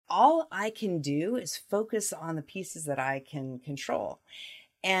all I can do is focus on the pieces that I can control.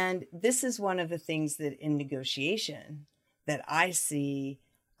 And this is one of the things that in negotiation that I see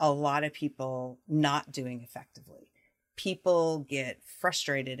a lot of people not doing effectively. People get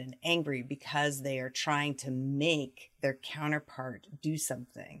frustrated and angry because they are trying to make their counterpart do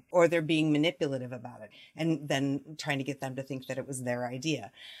something, or they're being manipulative about it and then trying to get them to think that it was their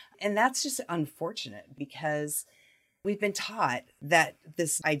idea. And that's just unfortunate because we've been taught that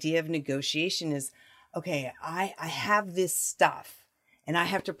this idea of negotiation is, okay, I have this stuff and I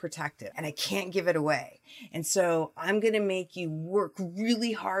have to protect it and I can't give it away. And so I'm going to make you work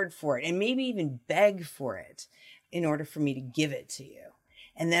really hard for it and maybe even beg for it in order for me to give it to you.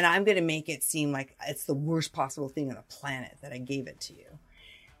 And then I'm going to make it seem like it's the worst possible thing on the planet that I gave it to you.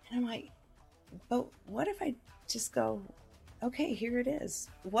 And I'm like, but what if I just go, okay, here it is.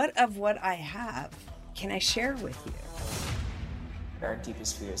 What of what I have can I share with you? Our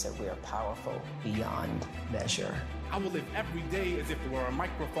deepest fear is that we are powerful beyond measure. I will live every day as if there were a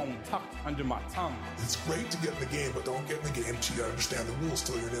microphone tucked under my tongue. It's great to get in the game, but don't get in the game till you understand the rules,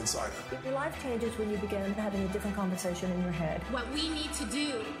 till you're an insider. Your life changes when you begin having a different conversation in your head. What we need to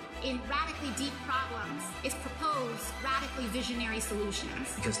do in radically deep problems is propose radically visionary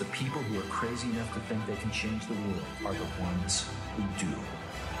solutions. Because the people who are crazy enough to think they can change the world are the ones who do.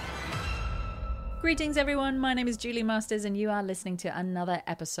 Greetings, everyone. My name is Julie Masters, and you are listening to another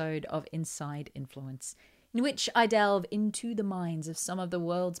episode of Inside Influence, in which I delve into the minds of some of the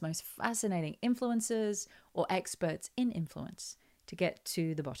world's most fascinating influencers or experts in influence to get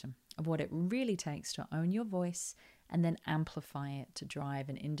to the bottom of what it really takes to own your voice and then amplify it to drive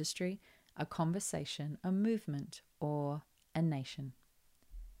an industry, a conversation, a movement, or a nation.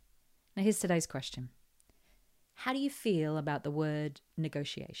 Now, here's today's question. How do you feel about the word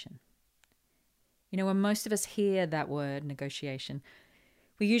negotiation? You know, when most of us hear that word, negotiation,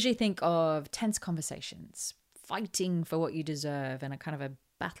 we usually think of tense conversations, fighting for what you deserve, and a kind of a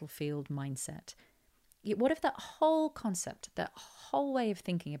battlefield mindset. Yet what if that whole concept, that whole way of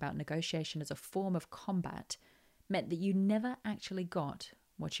thinking about negotiation as a form of combat meant that you never actually got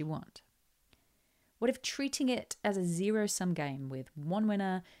what you want? What if treating it as a zero-sum game with one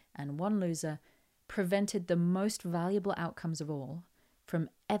winner and one loser prevented the most valuable outcomes of all from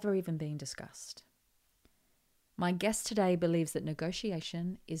ever even being discussed? My guest today believes that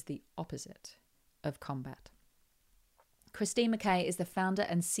negotiation is the opposite of combat. Christine McKay is the founder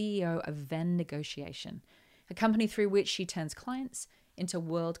and CEO of Venn Negotiation, a company through which she turns clients into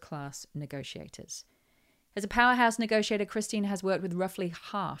world-class negotiators. As a powerhouse negotiator, Christine has worked with roughly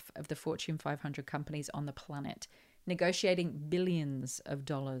half of the Fortune 500 companies on the planet, negotiating billions of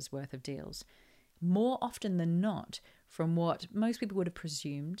dollars worth of deals, more often than not from what most people would have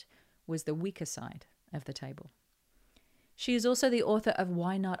presumed was the weaker side of the table. She is also the author of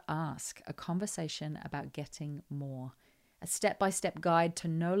Why Not Ask, a conversation about getting more, a step-by-step guide to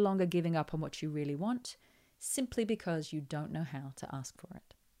no longer giving up on what you really want, simply because you don't know how to ask for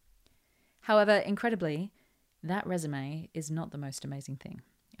it. However, incredibly, that resume is not the most amazing thing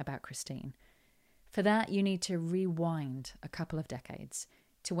about Christine. For that, you need to rewind a couple of decades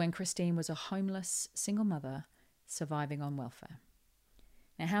to when Christine was a homeless single mother surviving on welfare.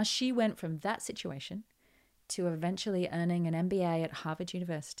 Now, how she went from that situation to eventually earning an MBA at Harvard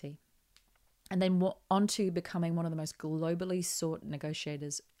University, and then on to becoming one of the most globally sought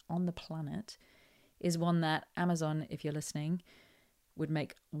negotiators on the planet, is one that Amazon, if you're listening, would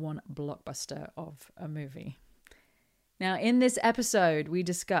make one blockbuster of a movie. Now, in this episode, we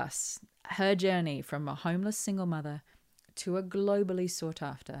discuss her journey from a homeless single mother to a globally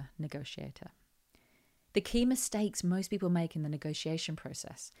sought-after negotiator. The key mistakes most people make in the negotiation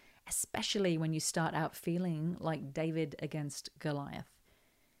process, especially when you start out feeling like David against Goliath.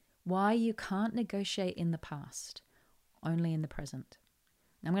 Why you can't negotiate in the past, only in the present.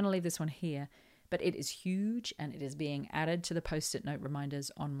 I'm going to leave this one here, but it is huge and it is being added to the post-it note reminders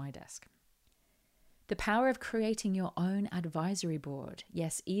on my desk. The power of creating your own advisory board.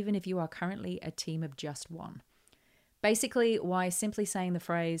 Yes, even if you are currently a team of just one. Basically, why simply saying the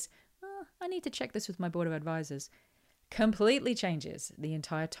phrase, I need to check this with my board of advisors, completely changes the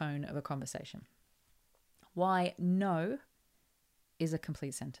entire tone of a conversation. Why no is a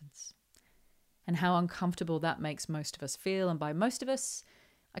complete sentence. And how uncomfortable that makes most of us feel. And by most of us,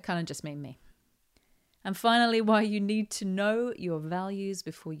 I kind of just mean me. And finally, why you need to know your values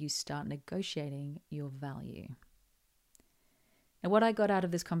before you start negotiating your value. Now, what I got out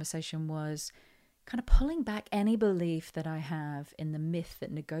of this conversation was kind of pulling back any belief that I have in the myth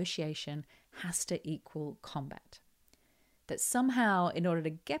that negotiation has to equal combat. That somehow, in order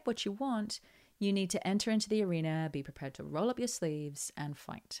to get what you want, you need to enter into the arena, be prepared to roll up your sleeves and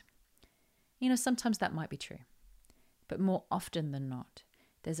fight. Sometimes that might be true, but more often than not,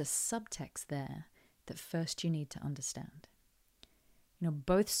 there's a subtext there that first you need to understand.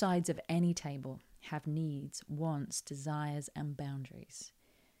 Both sides of any table have needs, wants, desires, and boundaries.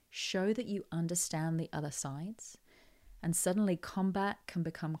 Show that you understand the other sides, and suddenly combat can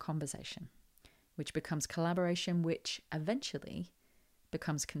become conversation, which becomes collaboration, which eventually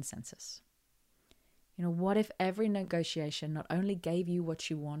becomes consensus. What if every negotiation not only gave you what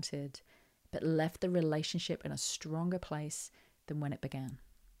you wanted, but left the relationship in a stronger place than when it began?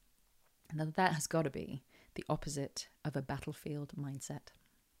 Now that has got to be the opposite of a battlefield mindset.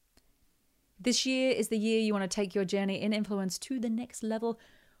 This year is the year you want to take your journey in influence to the next level.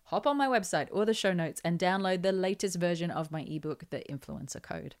 Hop on my website or the show notes and download the latest version of my ebook, The Influencer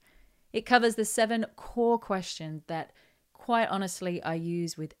Code. It covers the 7 core questions that, quite honestly, I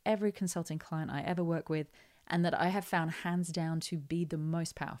use with every consulting client I ever work with, and that I have found hands down to be the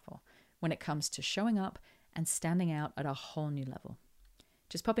most powerful when it comes to showing up and standing out at a whole new level.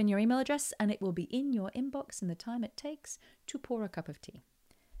 Just pop in your email address and it will be in your inbox in the time it takes to pour a cup of tea.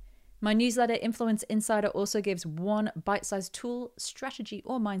 My newsletter, Influence Insider, also gives 1 bite-sized tool, strategy,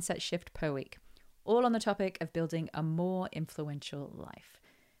 or mindset shift per week, all on the topic of building a more influential life.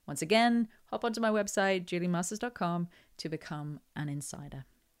 Once again, hop onto my website, juliemasters.com, to become an insider.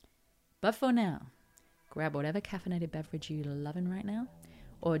 But for now, grab whatever caffeinated beverage you're loving right now,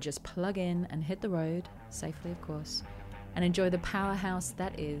 or just plug in and hit the road, safely of course, and enjoy the powerhouse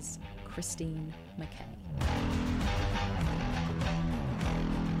that is Christine McKay.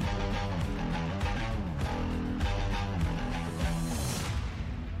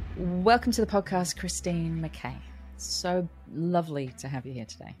 Welcome to the podcast, Christine McKay. So lovely to have you here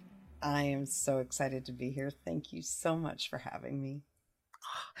today. I am so excited to be here. Thank you so much for having me.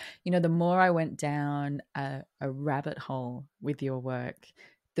 The more I went down a rabbit hole with your work,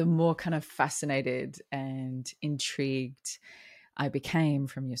 the more kind of fascinated and intrigued I became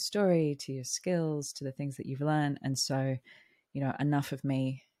from your story to your skills to the things that you've learned. And so, enough of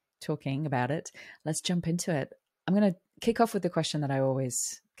me talking about it. Let's jump into it. I'm going to kick off with the question that I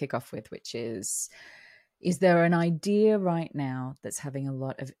always kick off with, which is there an idea right now that's having a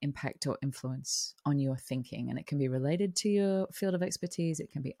lot of impact or influence on your thinking? And it can be related to your field of expertise.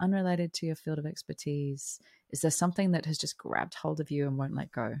 It can be unrelated to your field of expertise. Is there something that has just grabbed hold of you and won't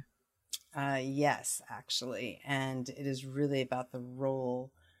let go? Yes, actually. And it is really about the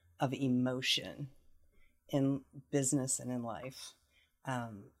role of emotion in business and in life.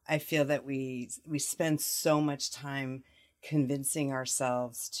 I feel that we spend so much time convincing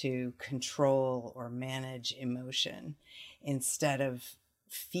ourselves to control or manage emotion instead of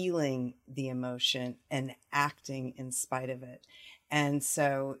feeling the emotion and acting in spite of it. And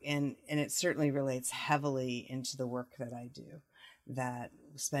so, and it certainly relates heavily into the work that I do, that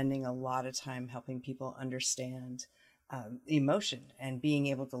spending a lot of time helping people understand emotion and being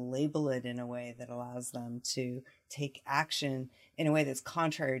able to label it in a way that allows them to take action in a way that's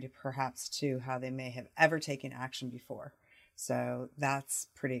contrary to perhaps to how they may have ever taken action before. So that's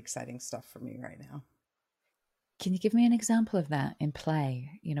pretty exciting stuff for me right now. Can you give me an example of that in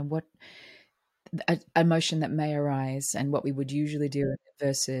play? What emotion that may arise and what we would usually do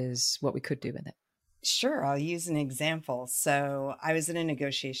versus what we could do with it? Sure. I'll use an example. So I was in a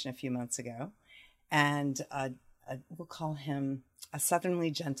negotiation a few months ago, and we'll call him a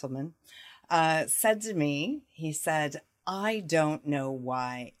Southernly gentleman, said to me, he said, "I don't know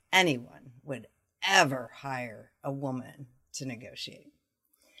why anyone would ever hire a woman to negotiate.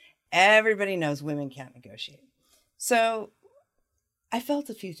 Everybody knows women can't negotiate." So I felt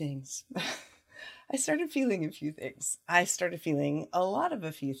a few things. I started feeling a few things. I started feeling a lot of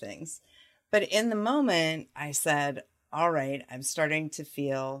a few things. But in the moment, I said, all right, I'm starting to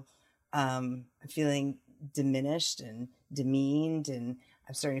feel, I'm feeling diminished and demeaned, and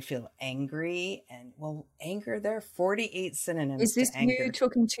I'm starting to feel angry. And well, anger, there are 48 synonyms. Is this to anger. you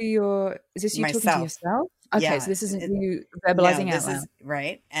talking to your, is this you Myself. talking to yourself? Okay, Yeah, so this isn't you verbalizing no, out loud.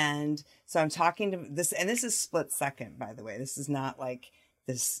 Right. And so I'm talking to this, and this is split second, by the way. This is not like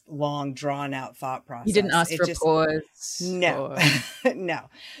this long drawn out thought process. You didn't ask for a pause? No, no.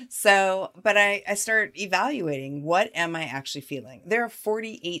 So, but I start evaluating, what am I actually feeling? There are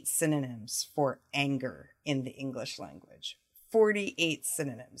 48 synonyms for anger in the English language. 48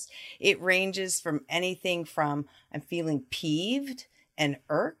 synonyms. It ranges from anything from I'm feeling peeved and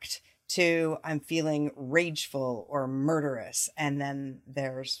irked to I'm feeling rageful or murderous. And then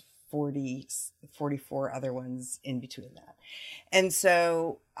there's 44 other ones in between that. And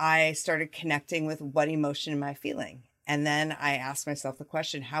so I started connecting with what emotion am I feeling? And then I asked myself the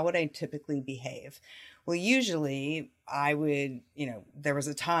question, how would I typically behave? Well, usually I would, there was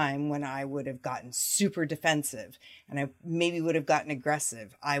a time when I would have gotten super defensive and I maybe would have gotten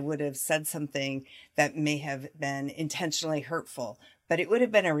aggressive. I would have said something that may have been intentionally hurtful, but it would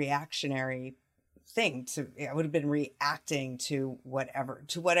have been a reactionary thing. I would have been reacting to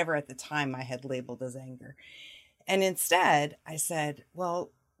whatever at the time I had labeled as anger. And instead I said,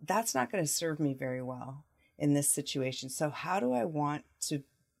 well, that's not going to serve me very well in this situation. So how do I want to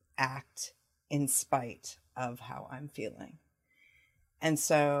act in spite of how I'm feeling? And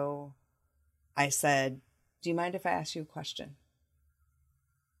so I said, do you mind if I ask you a question?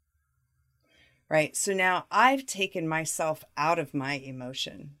 Right. So now I've taken myself out of my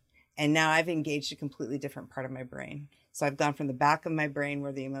emotion and now I've engaged a completely different part of my brain. So I've gone from the back of my brain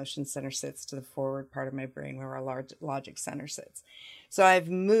where the emotion center sits to the forward part of my brain where our logic center sits. So I've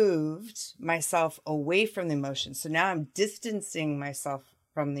moved myself away from the emotion. So now I'm distancing myself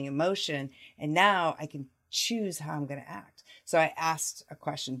from the emotion, and now I can choose how I'm going to act. So I asked a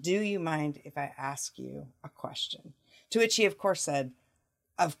question. Do you mind if I ask you a question? To which he, of course, said,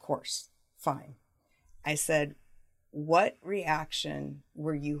 of course, fine. I said, what reaction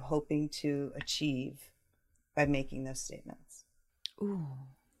were you hoping to achieve by making those statements? Ooh.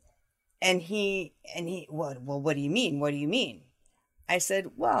 And he, well, what do you mean? What do you mean? I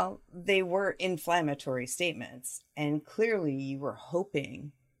said, well, they were inflammatory statements, and clearly you were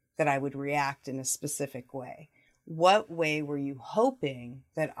hoping that I would react in a specific way. What way were you hoping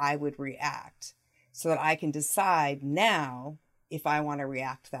that I would react so that I can decide now if I want to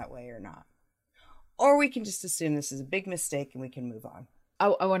react that way or not? Or we can just assume this is a big mistake and we can move on.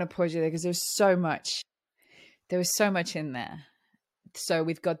 I want to pause you there because there was so much in there. So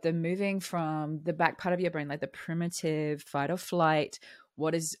we've got the moving from the back part of your brain, like the primitive fight or flight.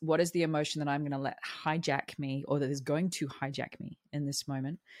 What is the emotion that I'm going to let hijack me, or that is going to hijack me in this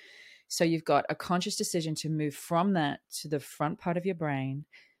moment? So you've got a conscious decision to move from that to the front part of your brain,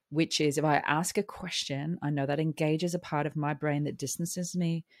 which is, if I ask a question, I know that engages a part of my brain that distances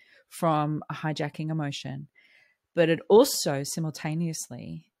me from a hijacking emotion. But it also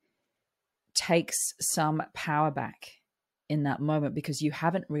simultaneously takes some power back in that moment, because you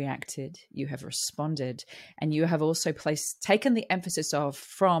haven't reacted, you have responded, and you have also taken the emphasis of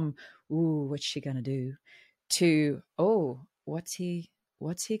from, ooh, what's she going to do, to, oh, what's he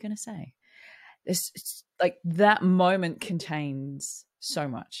going to say? It's like that moment contains so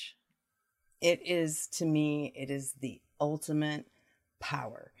much. It is, to me, it is the ultimate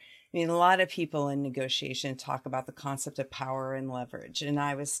power. I mean, a lot of people in negotiation talk about the concept of power and leverage. And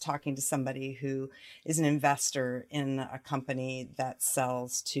I was talking to somebody who is an investor in a company that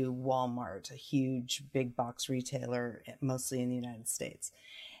sells to Walmart, a huge big box retailer, mostly in the United States.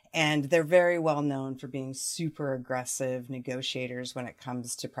 And they're very well known for being super aggressive negotiators when it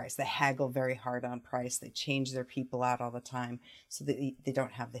comes to price. They haggle very hard on price. They change their people out all the time so that they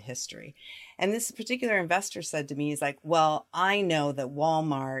don't have the history. And this particular investor said to me, he's like, well, I know that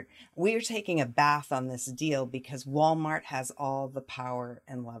Walmart, we're taking a bath on this deal because Walmart has all the power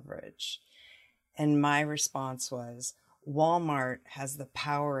and leverage. And my response was, Walmart has the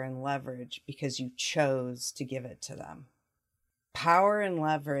power and leverage because you chose to give it to them. Power and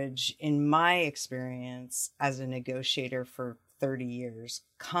leverage, in my experience as a negotiator for 30 years,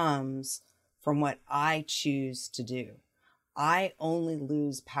 comes from what I choose to do. I only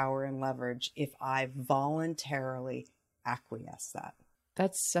lose power and leverage if I voluntarily acquiesce that.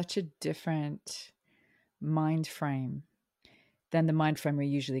 That's such a different mind frame than the mind frame we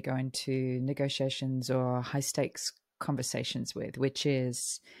usually go into negotiations or high stakes conversations with, which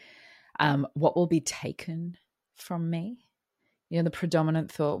is what will be taken from me. You know, the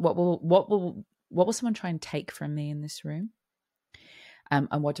predominant thought, what will someone try and take from me in this room? And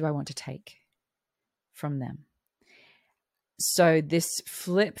what do I want to take from them? So this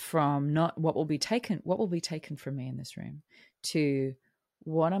flip from not what will be taken from me in this room, to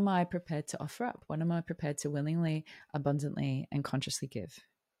what am I prepared to offer up? What am I prepared to willingly, abundantly, and consciously give?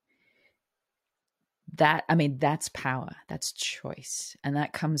 That's power, that's choice. And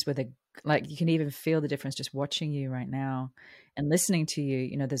that comes with you can even feel the difference just watching you right now and listening to you.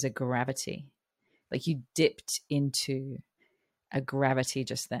 You know, there's a gravity, like you dipped into a gravity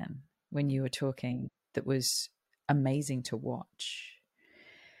just then when you were talking that was amazing to watch.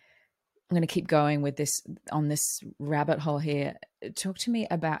 I'm going to keep going with this on this rabbit hole here. Talk to me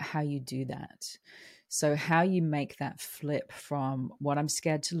about how you do that. So how you make that flip from what I'm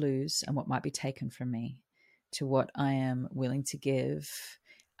scared to lose and what might be taken from me to what I am willing to give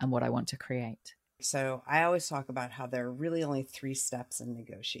and what I want to create. So I always talk about how there are really only 3 steps in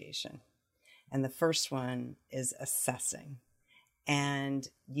negotiation. And the first one is assessing. And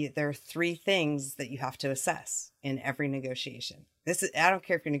there are three things that you have to assess in every negotiation. I don't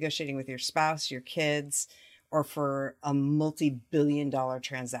care if you're negotiating with your spouse, your kids, or for a multi-billion-dollar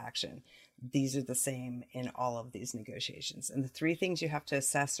transaction. These are the same in all of these negotiations. And the three things you have to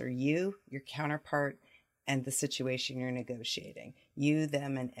assess are you, your counterpart, and the situation you're negotiating. You,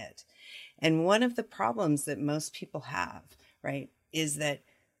 them, and it. And one of the problems that most people have, right, is that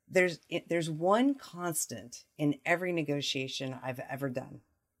there's one constant in every negotiation I've ever done,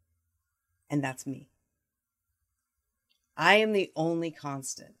 and that's me. I am the only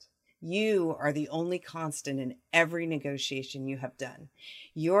constant. You are the only constant in every negotiation you have done.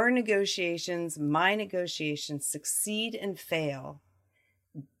 Your negotiations, my negotiations, succeed and fail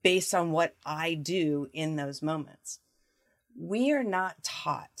based on what I do in those moments. We are not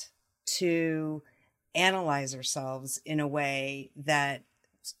taught to analyze ourselves in a way that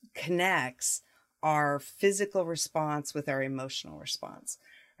connects our physical response with our emotional response,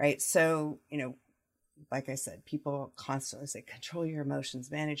 right? So, like I said, people constantly say, control your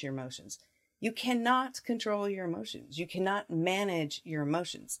emotions, manage your emotions. You cannot control your emotions. You cannot manage your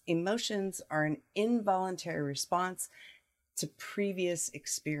emotions. Emotions are an involuntary response to previous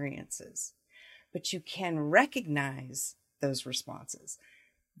experiences, but you can recognize those responses.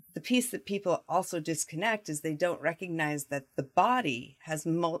 The piece that people also disconnect is they don't recognize that the body has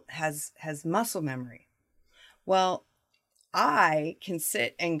muscle memory. Well, I can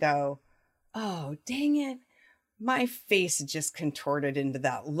sit and go, oh, dang it. My face just contorted into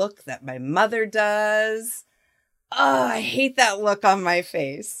that look that my mother does. Oh, I hate that look on my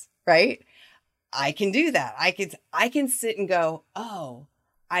face, right? I can do that. I can sit and go, oh,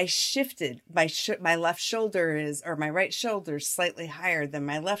 I shifted. My left shoulder or my right shoulder is slightly higher than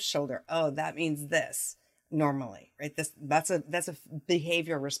my left shoulder. Oh, that means this normally, right? That's a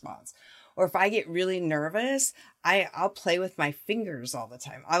behavior response. Or if I get really nervous, I'll play with my fingers all the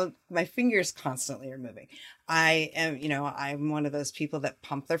time. My fingers constantly are moving. I'm one of those people that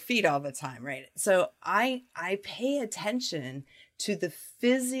pump their feet all the time, right? So I pay attention to the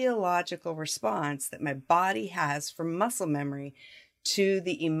physiological response that my body has from muscle memory to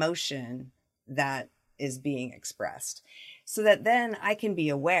the emotion that is being expressed, so that then I can be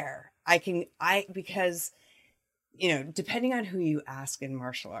aware. Because depending on who you ask in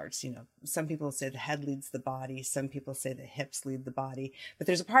martial arts, some people say the head leads the body. Some people say the hips lead the body, but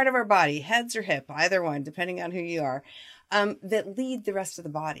there's a part of our body, heads or hip, either one, depending on who you are, that lead the rest of the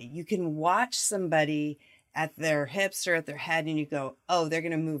body. You can watch somebody at their hips or at their head and you go, oh, they're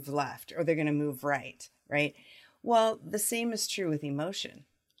going to move left or they're going to move right? Well, the same is true with emotion.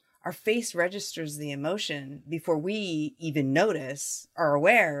 Our face registers the emotion before we even notice or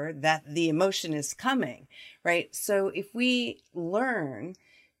aware that the emotion is coming, right? So if we learn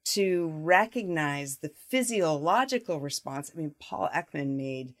to recognize the physiological response, Paul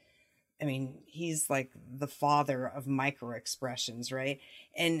Ekman he's like the father of micro expressions, right?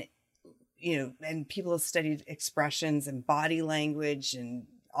 And people have studied expressions and body language and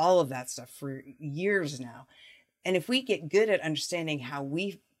all of that stuff for years now. And if we get good at understanding how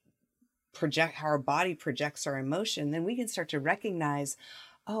our body projects our emotion, then we can start to recognize,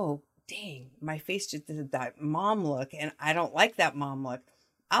 oh, dang, my face just did that mom look and I don't like that mom look.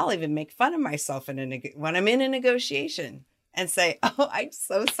 I'll even make fun of myself when I'm in a negotiation and say, oh, I'm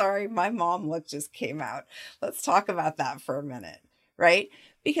so sorry. My mom look just came out. Let's talk about that for a minute, right?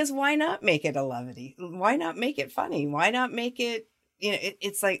 Because why not make it a levity? Why not make it funny? Why not make it,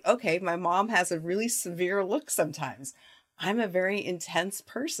 it's like, okay, my mom has a really severe look sometimes. I'm a very intense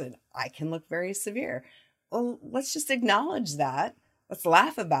person. I can look very severe. Well, let's just acknowledge that. Let's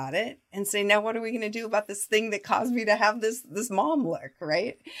laugh about it and say, now what are we going to do about this thing that caused me to have this mom look,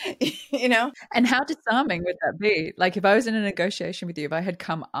 right? And how disarming would that be? Like if I was in a negotiation with you, if I had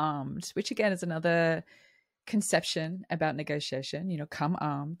come armed, which again is another conception about negotiation, come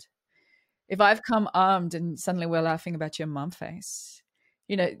armed. If I've come armed and suddenly we're laughing about your mum face,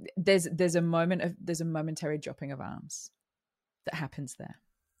 there's a momentary dropping of arms that happens there.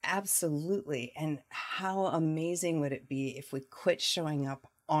 Absolutely. And how amazing would it be if we quit showing up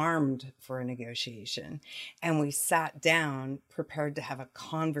armed for a negotiation and we sat down prepared to have a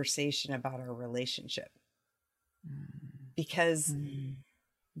conversation about our relationship? Because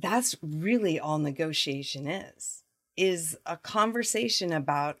that's really all negotiation is a conversation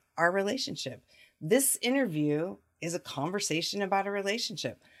about our relationship. This interview is a conversation about a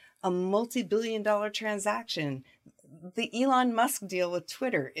relationship. A multi-billion-dollar transaction, the Elon Musk deal with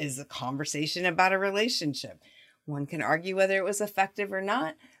Twitter, is a conversation about a relationship. One can argue whether it was effective or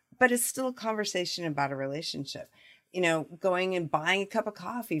not, but it's still a conversation about a relationship. going and buying a cup of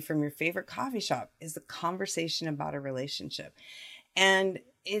coffee from your favorite coffee shop is a conversation about a relationship. And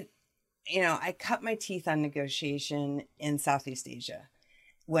I cut my teeth on negotiation in Southeast Asia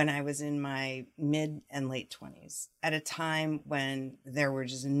when I was in my mid and late 20s, at a time when there were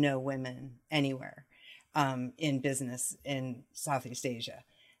just no women anywhere in business in Southeast Asia.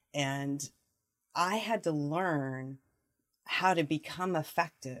 And I had to learn how to become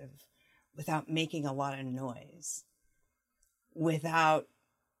effective without making a lot of noise, without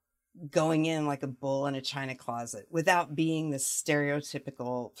going in like a bull in a china closet, without being the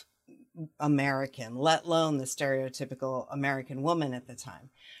stereotypical American, let alone the stereotypical American woman at the time,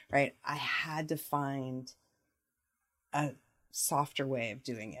 right? I had to find a softer way of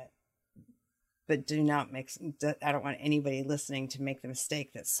doing it. But I don't want anybody listening to make the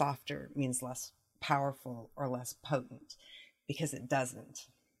mistake that softer means less powerful or less potent, because it doesn't.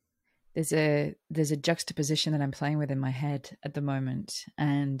 There's a juxtaposition that I'm playing with in my head at the moment.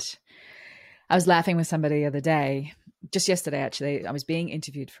 And I was laughing with somebody the other day, just yesterday, actually. I was being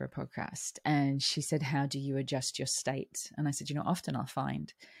interviewed for a podcast, and she said, how do you adjust your state? And I said, often I'll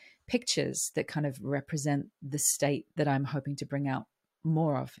find pictures that kind of represent the state that I'm hoping to bring out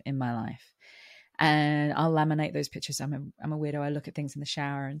more of in my life. And I'll laminate those pictures. I'm a weirdo. I look at things in the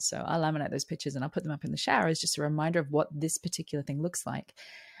shower. And so I'll laminate those pictures and I'll put them up in the shower as just a reminder of what this particular thing looks like.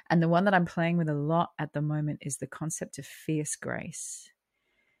 And the one that I'm playing with a lot at the moment is the concept of fierce grace.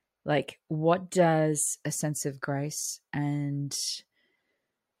 Like, what does a sense of grace and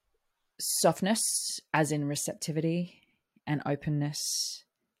softness, as in receptivity and openness,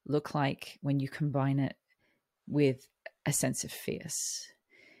 look like when you combine it with a sense of fierce?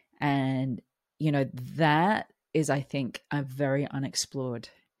 And that is, I think, a very unexplored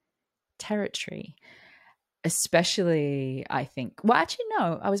territory, especially, I think, well, actually,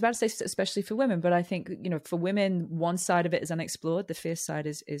 no, I was about to say especially for women, but I think, for women, one side of it is unexplored. The fierce side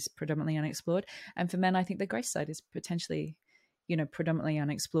is predominantly unexplored. And for men, I think the grace side is potentially, predominantly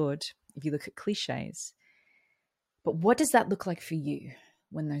unexplored if you look at cliches. But what does that look like for you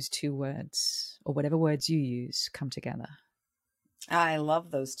when those two words, or whatever words you use, come together? I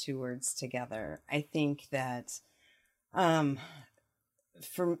love those two words together. I think that I've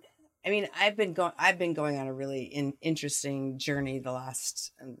been going on a really interesting journey the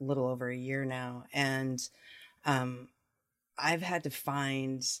last little over a year now. And I've had to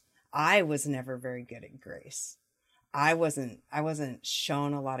find, I was never very good at grace. I wasn't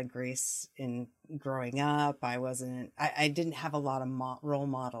shown a lot of grace in growing up. I didn't have a lot of role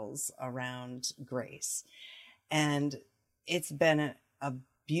models around grace. And it's been a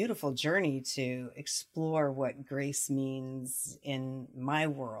beautiful journey to explore what grace means in my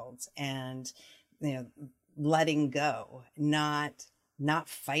world, and letting go, not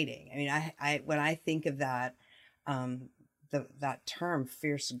fighting. I mean, I when I think of that that term,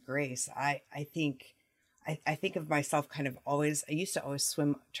 fierce grace, I think of myself kind of always. I used to always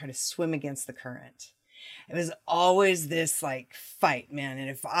try to swim against the current. It was always this like fight, man, and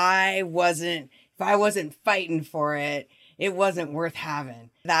if I wasn't fighting for it, it wasn't worth having.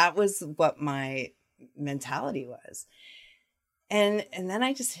 That was what my mentality was. And then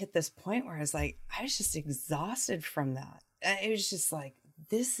I just hit this point where I was just exhausted from that. It was just like,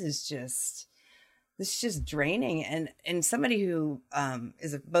 this is just draining. And somebody who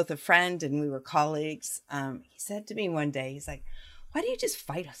is both a friend and we were colleagues, he said to me one day, he's like, why do you just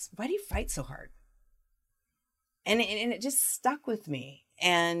fight us? Why do you fight so hard? And it just stuck with me.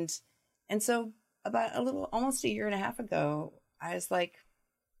 And so about almost a year and a half ago, I was like,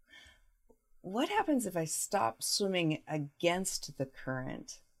 what happens if I stop swimming against the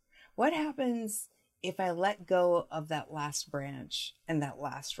current? What happens if I let go of that last branch and that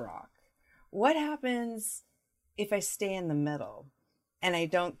last rock? What happens if I stay in the middle and I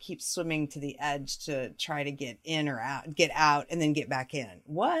don't keep swimming to the edge to try to get in or out, get out and then get back in?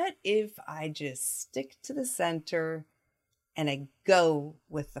 What if I just stick to the center and I go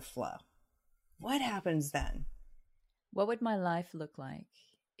with the flow? What happens then? What would my life look like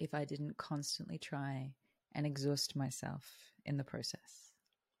if I didn't constantly try and exhaust myself in the process?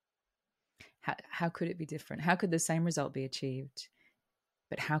 How could it be different? How could the same result be achieved?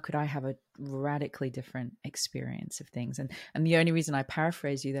 But how could I have a radically different experience of things? And the only reason I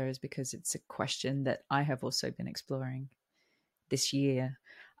paraphrase you there is because it's a question that I have also been exploring this year.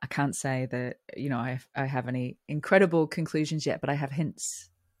 I can't say that, I have any incredible conclusions yet, but I have hints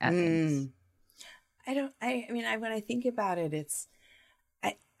at things. When I think about it,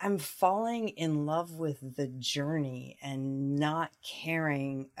 I'm falling in love with the journey and not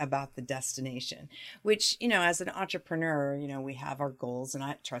caring about the destination, which, as an entrepreneur, we have our goals, and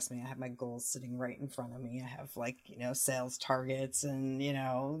trust me, I have my goals sitting right in front of me. I have sales targets and,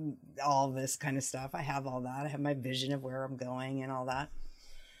 all this kind of stuff. I have all that. I have my vision of where I'm going and all that.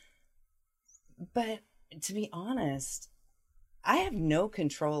 But to be honest, I have no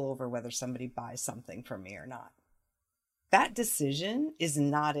control over whether somebody buys something from me or not. That decision is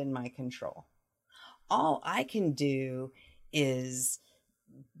not in my control. All I can do is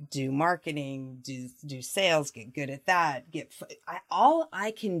do marketing, do sales, get good at that. All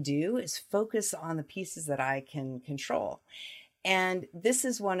I can do is focus on the pieces that I can control. And this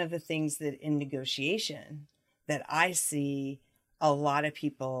is one of the things that in negotiation that I see a lot of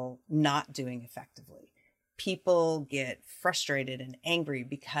people not doing effectively. People get frustrated and angry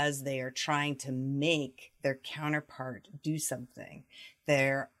because they are trying to make their counterpart do something.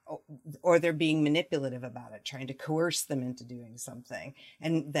 They're being manipulative about it, trying to coerce them into doing something,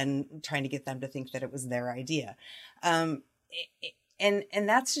 and then trying to get them to think that it was their idea. And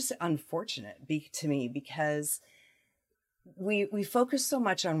that's just unfortunate to me, because we focus so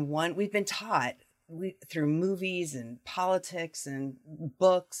much on one. We've been taught through movies and politics and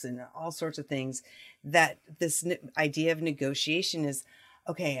books and all sorts of things that this idea of negotiation is,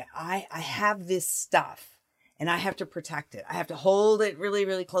 okay, I have this stuff and I have to protect it. I have to hold it really,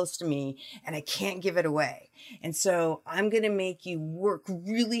 really close to me, and I can't give it away. And so I'm going to make you work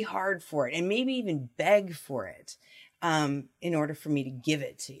really hard for it, and maybe even beg for it in order for me to give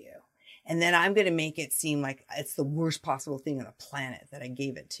it to you. And then I'm going to make it seem like it's the worst possible thing on the planet that I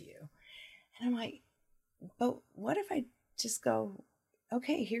gave it to you. And I'm like, but what if I just go,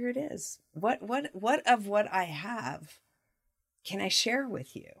 okay, here it is. What of what I have can I share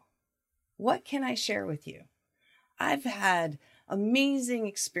with you? What can I share with you? I've had amazing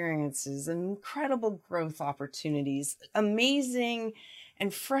experiences, incredible growth opportunities, amazing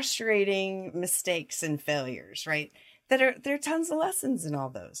and frustrating mistakes and failures, right? There are tons of lessons in all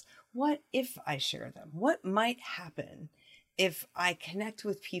those. What if I share them? What might happen if I connect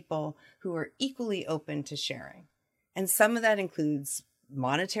with people who are equally open to sharing? And some of that includes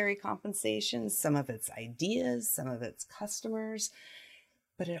monetary compensation, some of it's ideas, some of it's customers,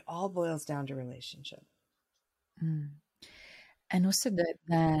 but it all boils down to relationship. And also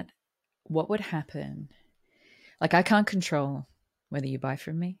that what would happen, like I can't control whether you buy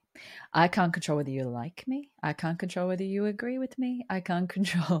from me. I can't control whether you like me. I can't control whether you agree with me. I can't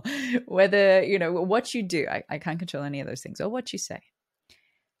control whether, what you do. I can't control any of those things or what you say.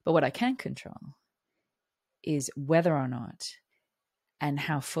 But what I can control is whether or not and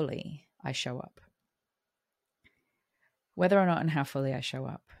how fully I show up. Whether or not and how fully I show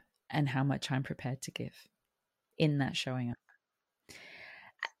up, and how much I'm prepared to give in that showing up.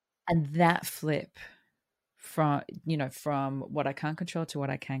 And that flip from what I can't control to what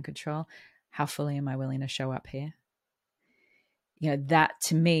I can control, how fully am I willing to show up here? That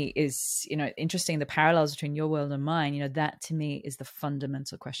to me is, interesting, the parallels between your world and mine. That to me is the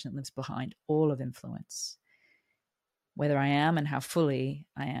fundamental question that lives behind all of influence. Whether I am and how fully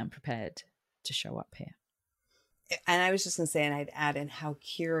I am prepared to show up here. And I was just going to say, and I'd add in how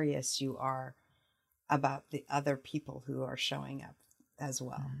curious you are about the other people who are showing up as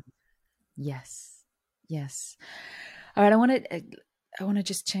well. Yes. All right. I want to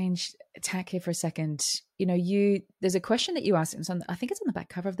just change tack here for a second. There's a question that you asked. I think it's on the back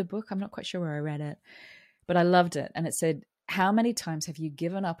cover of the book. I'm not quite sure where I read it, but I loved it. And it said, how many times have you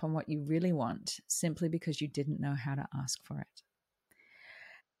given up on what you really want simply because you didn't know how to ask for it?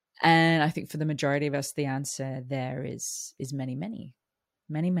 And I think for the majority of us, the answer there is many, many,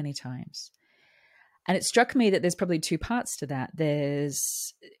 many, many times. And it struck me that there's probably two parts to that.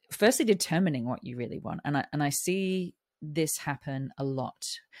 There's firstly determining what you really want. And I see this happen a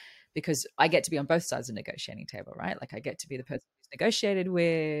lot because I get to be on both sides of the negotiating table, right? Like I get to be the person who's negotiated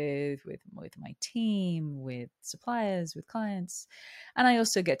with my team, with suppliers, with clients. And I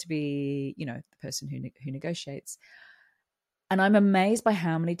also get to be, the person who negotiates. And I'm amazed by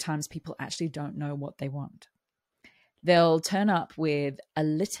how many times people actually don't know what they want. They'll turn up with a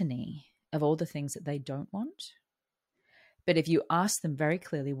litany of all the things that they don't want. But if you ask them very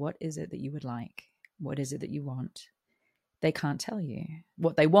clearly, what is it that you would like? What is it that you want? They can't tell you.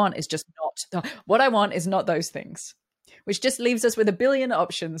 What they want is just what I want is not those things, which just leaves us with a billion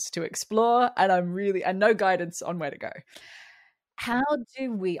options to explore. And no guidance on where to go. How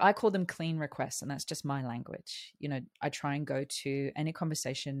do I call them clean requests, and that's just my language. I try and go to any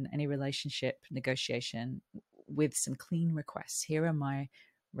conversation, any relationship, negotiation with some clean requests. Here are my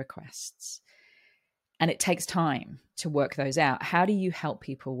requests. and it takes time to work those out. How do you help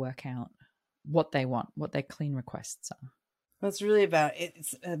people work out what they want, what their clean requests are? Well, it's really about,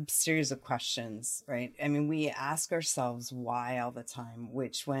 it's a series of questions, right? I mean, we ask ourselves why all the time,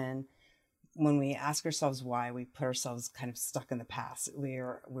 which when we ask ourselves why, we put ourselves kind of stuck in the past.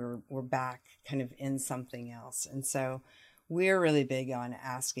 We're back kind of in something else. And so we're really big on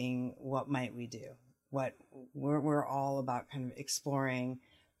asking, what might we do? What we're all about kind of exploring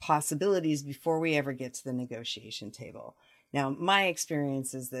possibilities before we ever get to the negotiation table. Now, my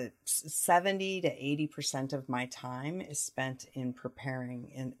experience is that 70 to 80% of my time is spent in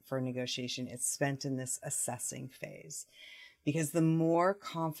preparing for negotiation. It's spent in this assessing phase, because the more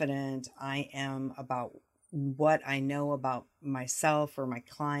confident I am about what I know about myself or my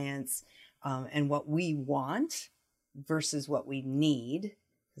clients, and what we want versus what we need,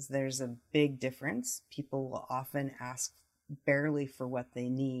 because there's a big difference. People will often ask barely for what they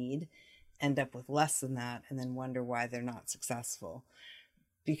need, end up with less than that, and then wonder why they're not successful,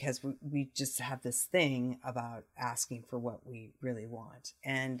 because we just have this thing about asking for what we really want.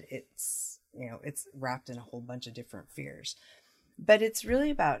 And it's wrapped in a whole bunch of different fears, but it's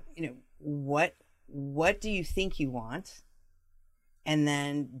really about, what do you think you want? And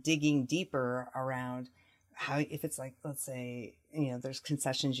then digging deeper around how, if it's like, let's say, there's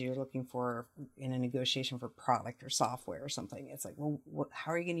concessions you're looking for in a negotiation for product or software or something. It's like, well,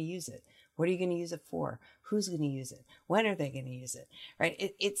 how are you going to use it? What are you going to use it for? Who's going to use it? When are they going to use it? Right?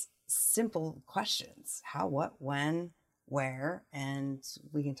 It's simple questions. How, what, when, where, and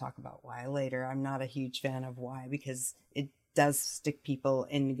we can talk about why later. I'm not a huge fan of why, because it does stick people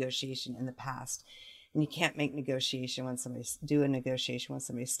in negotiation in the past. And you can't make negotiation when somebody's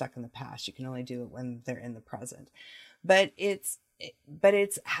stuck in the past. You can only do it when they're in the present. But it's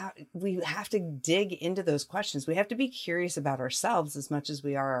how we have to dig into those questions. We have to be curious about ourselves as much as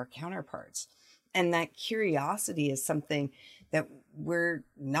we are our counterparts. And that curiosity is something that we're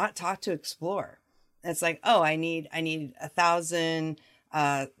not taught to explore. It's like, oh, I need 1,000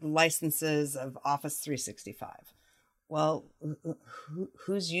 licenses of Office 365. Well,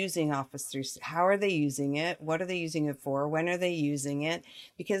 who's using Office 365? How are they using it? What are they using it for? When are they using it?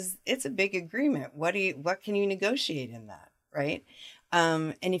 Because it's a big agreement. What can you negotiate in that, right?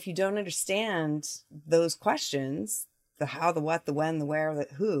 And if you don't understand those questions, the how, the what, the when, the where, the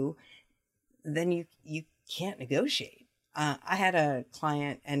who, then you can't negotiate. I had a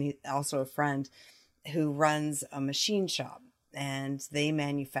client, and also a friend, who runs a machine shop, and they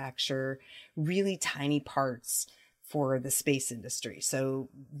manufacture really tiny parts for the space industry. So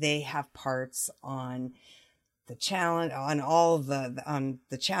they have parts on the Challenger, on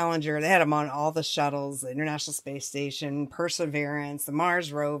the Challenger. They had them on all the shuttles, the International Space Station, Perseverance, the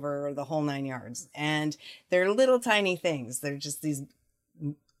Mars rover, the whole 9 yards. And they're little tiny things. They're just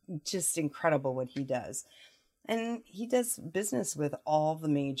incredible what he does. And he does business with all the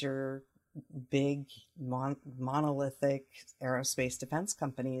major big monolithic aerospace defense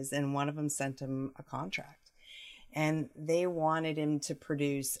companies. And one of them sent him a contract. And they wanted him to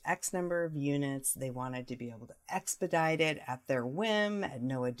produce X number of units. They wanted to be able to expedite it at their whim at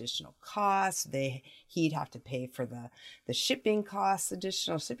no additional cost. He'd have to pay for the shipping costs,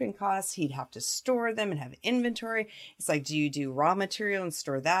 additional shipping costs. He'd have to store them and have inventory. It's like, do you do raw material and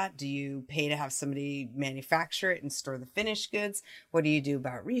store that? Do you pay to have somebody manufacture it and store the finished goods? What do you do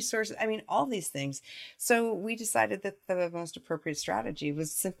about resources? I mean, all these things. So we decided that the most appropriate strategy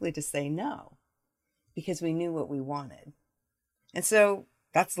was simply to say no, because we knew what we wanted. And so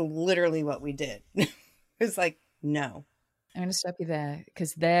that's literally what we did. It was like, no. I'm going to stop you there,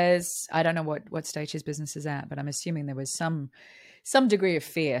 because I don't know what stage his business is at, but I'm assuming there was some degree of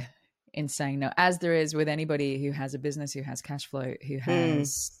fear in saying no, as there is with anybody who has a business, who has cash flow, who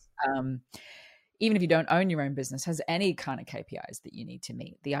has, even if you don't own your own business, has any kind of KPIs that you need to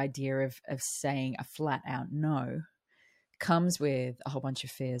meet. The idea of saying a flat out no comes with a whole bunch of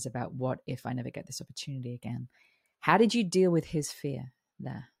fears about, what if I never get this opportunity again? How did you deal with his fear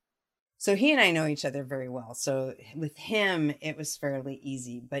there? So he and I know each other very well. So with him, it was fairly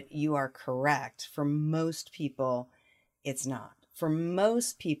easy, but you are correct. For most people, it's not. For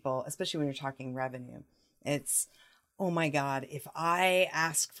most people, especially when you're talking revenue, it's, oh my God, if I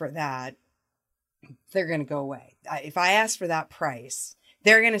ask for that, they're going to go away. If I ask for that price,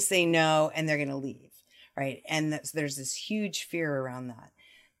 they're going to say no and they're going to leave. Right. And there's this huge fear around that.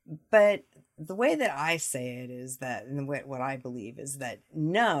 But the way that I say it is that, and what I believe is that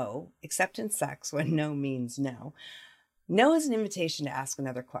no, except in sex, when no means no, no is an invitation to ask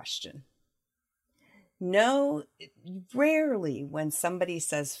another question. No, rarely when somebody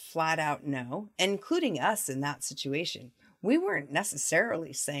says flat out no, including us in that situation, We weren't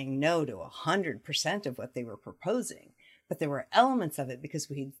necessarily saying no to 100% of what they were proposing, but there were elements of it because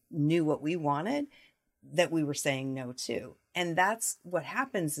we knew what we wanted that we were saying no to. And that's what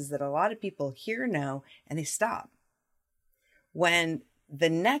happens, is that a lot of people hear no and they stop. When the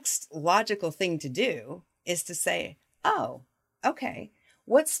next logical thing to do is to say, oh, okay,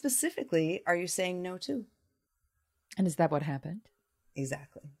 what specifically are you saying no to? And is that what happened?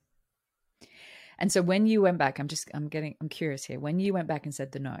 Exactly. And so when you went back, I'm curious here. When you went back and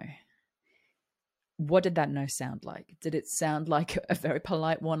said the no, what did that no sound like? Did it sound like a very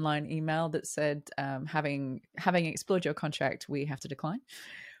polite one-line email that said, having explored your contract, we have to decline?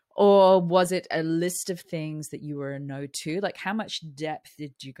 Or was it a list of things that you were a no to? Like, how much depth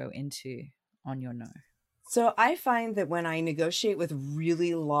did you go into on your no? So I find that when I negotiate with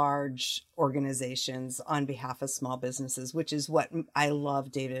really large organizations on behalf of small businesses, which is what I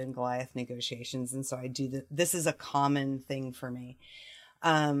love, David and Goliath negotiations. And so I do this is a common thing for me.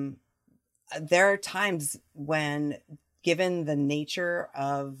 There are times when, given the nature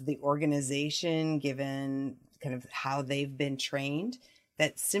of the organization, given kind of how they've been trained,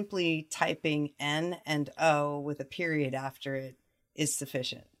 that simply typing N and O with a period after it is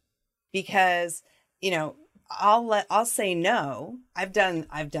sufficient. Because, I'll say no. I've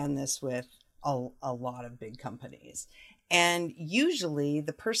done this with a lot of big companies. And usually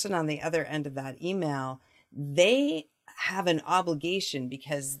the person on the other end of that email, they have an obligation,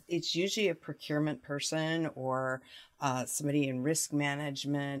 because it's usually a procurement person or somebody in risk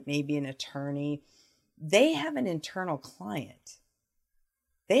management, maybe an attorney. They have an internal client.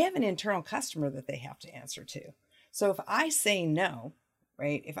 They have an internal customer that they have to answer to. So if I say no,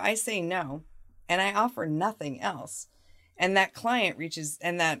 right? If I say no and I offer nothing else, and that client reaches,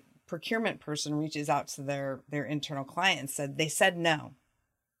 and that procurement person reaches out to their internal client and said no,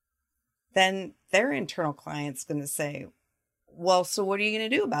 then their internal client's going to say, well, so what are you going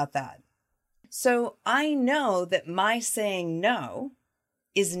to do about that? So I know that my saying no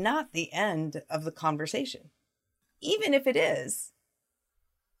is not the end of the conversation, even if it is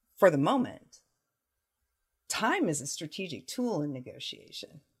for the moment. Time is a strategic tool in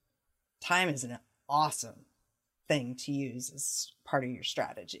negotiation. Time is an awesome thing to use as part of your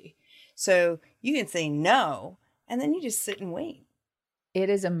strategy. So you can say no, and then you just sit and wait. It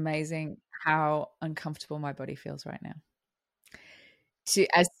is amazing how uncomfortable my body feels right now.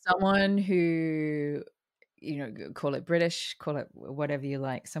 As someone who, call it British, call it whatever you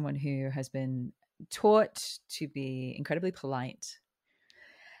like, someone who has been taught to be incredibly polite,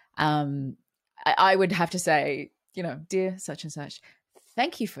 I would have to say, dear such and such,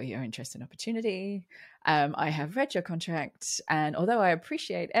 thank you for your interest and opportunity. I have read your contract, and although I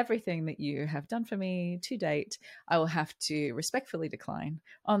appreciate everything that you have done for me to date, I will have to respectfully decline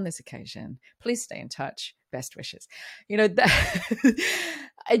on this occasion. Please stay in touch. Best wishes. That,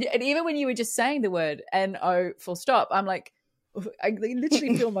 and even when you were just saying the word N-O full stop, I'm like, I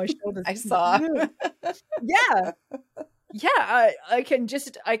literally feel my shoulders. I saw. Yeah. Yeah. I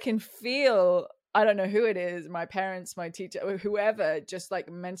can feel, I don't know who it is, my parents, my teacher, or whoever, just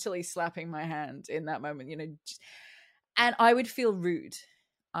like mentally slapping my hand in that moment, and I would feel rude.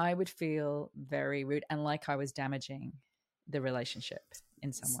 I would feel very rude, and like I was damaging the relationship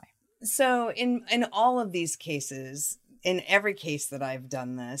in some way. So in all of these cases, in every case that I've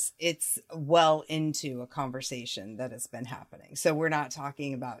done this, it's well into a conversation that has been happening. So we're not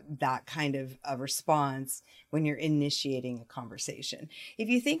talking about that kind of a response when you're initiating a conversation. If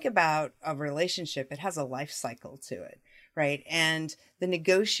you think about a relationship, it has a life cycle to it, right? And the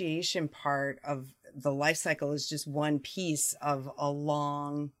negotiation part of the life cycle is just one piece of a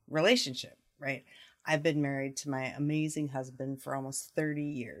long relationship, right? I've been married to my amazing husband for almost 30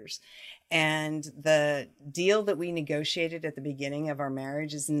 years. And the deal that we negotiated at the beginning of our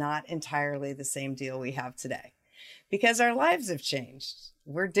marriage is not entirely the same deal we have today, because our lives have changed.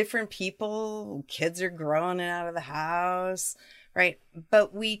 We're different people. Kids are growing out of the house, right?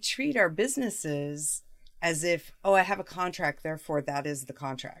 But we treat our businesses as if, oh, I have a contract, therefore that is the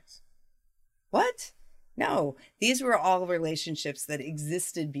contract. What? No, these were all relationships that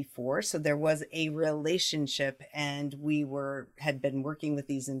existed before. So there was a relationship, and we had been working with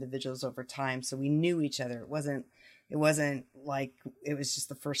these individuals over time. So we knew each other. It wasn't like it was just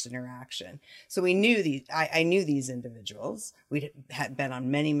the first interaction. So we knew I knew these individuals. We had been on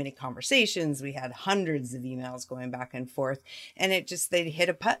many, many conversations. We had hundreds of emails going back and forth, and they hit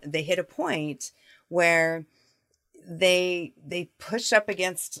a point where they pushed up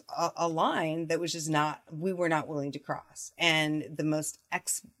against a line that was just we were not willing to cross. And the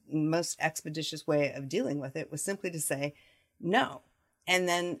most expeditious way of dealing with it was simply to say no, and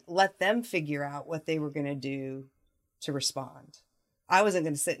then let them figure out what they were going to do to respond. I wasn't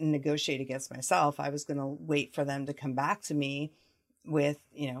going to sit and negotiate against myself. I was going to wait for them to come back to me with,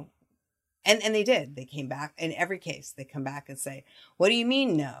 and they did. They came back in every case. They come back and say, what do you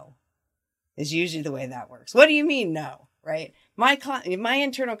mean no? Is usually the way that works. What do you mean no? Right? My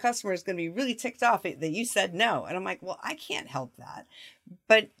internal customer is going to be really ticked off that you said no. And I'm like, well, I can't help that.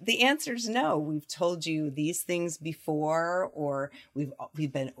 But the answer is no. We've told you these things before, or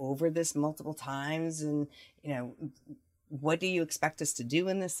we've been over this multiple times. And, what do you expect us to do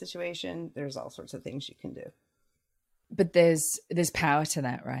in this situation? There's all sorts of things you can do. But there's power to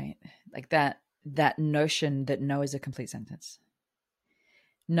that, right? Like that notion that no is a complete sentence.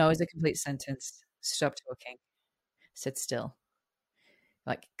 No is a complete sentence. Stop talking. Sit still.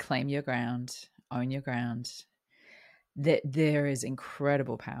 Like, claim your ground, own your ground. There is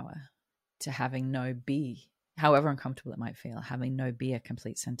incredible power to having no be, however uncomfortable it might feel, having no be a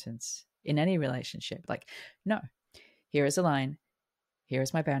complete sentence in any relationship. Like, no, here is a line. Here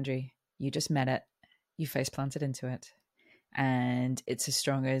is my boundary. You just met it. You face planted into it. And it's as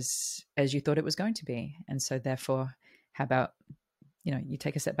strong as you thought it was going to be. And so therefore, how about, you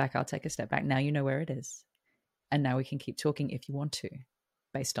take a step back, I'll take a step back. Now you know where it is. And now we can keep talking if you want to,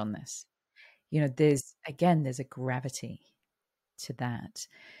 based on this. There's a gravity to that.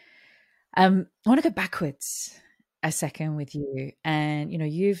 I want to go backwards a second with you. And,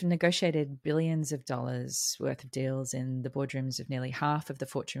 you've negotiated billions of dollars worth of deals in the boardrooms of nearly half of the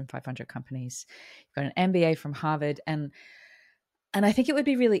Fortune 500 companies. You've got an MBA from Harvard. And I think it would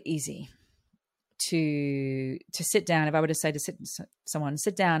be really easy to sit down. If I were to say to someone,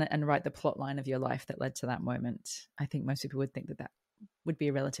 sit down and write the plot line of your life that led to that moment, I think most people would think that would be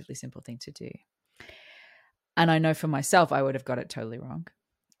a relatively simple thing to do. And I know for myself, I would have got it totally wrong.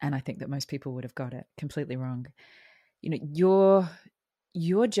 And I think that most people would have got it completely wrong. Your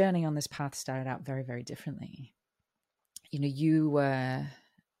journey on this path started out very, very differently. You were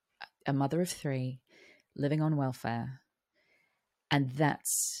a mother of 3 living on welfare. And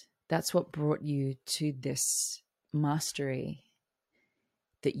that's what brought you to this mastery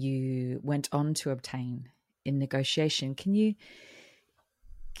that you went on to obtain in negotiation. Can you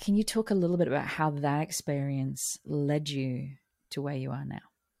talk a little bit about how that experience led you to where you are now?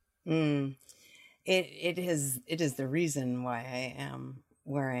 It is the reason why I am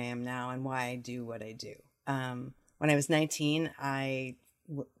where I am now and why I do what I do. When I was 19, I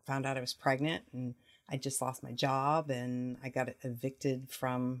found out I was pregnant, and I just lost my job, and I got evicted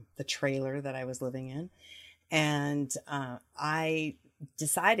from the trailer that I was living in. And I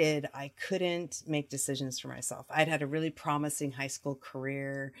decided I couldn't make decisions for myself. I'd had a really promising high school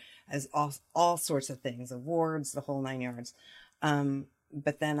career, as all sorts of things, awards, the whole 9 yards.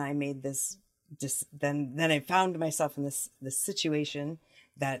 But then I made this, then I found myself in this situation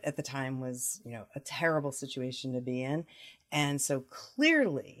that at the time was, a terrible situation to be in. And so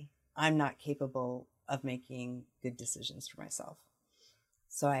clearly I'm not capable of making good decisions for myself.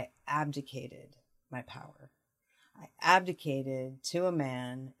 So I abdicated my power. I abdicated to a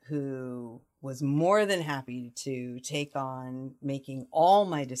man who was more than happy to take on making all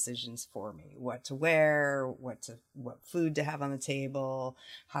my decisions for me: what to wear, what food to have on the table,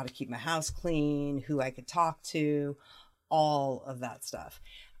 how to keep my house clean, who I could talk to, all of that stuff.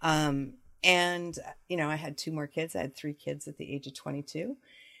 And, I had 2 more kids. I had 3 kids at the age of 22.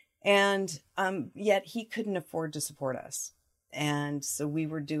 And yet he couldn't afford to support us. And so we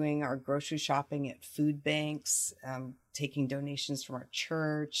were doing our grocery shopping at food banks, taking donations from our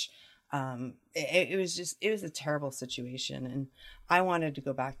church. It was a terrible situation. And I wanted to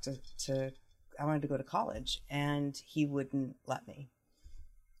go back I wanted to go to college, and he wouldn't let me.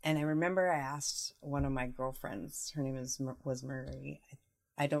 And I remember I asked one of my girlfriends, her name was Marie.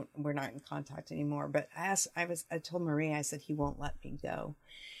 We're not in contact anymore, but I told Marie, I said, he won't let me go.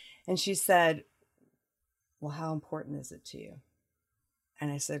 And she said, well, how important is it to you?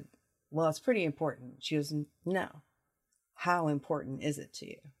 And I said, well, it's pretty important. She goes, no. How important is it to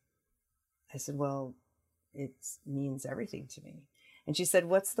you? I said, well, it means everything to me. And she said,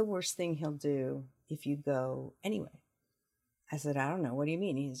 what's the worst thing he'll do if you go anyway? I said, I don't know. What do you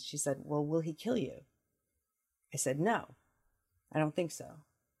mean? She said, well, will he kill you? I said, no, I don't think so.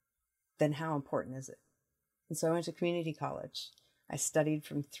 Then how important is it? And so I went to community college. I studied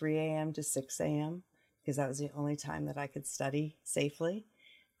from 3 a.m. to 6 a.m. because that was the only time that I could study safely.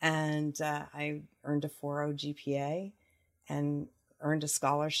 And I earned a 4.0 GPA and earned a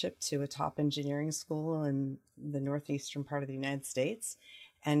scholarship to a top engineering school in the northeastern part of the United States,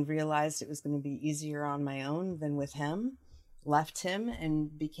 and realized it was going to be easier on my own than with him. Left him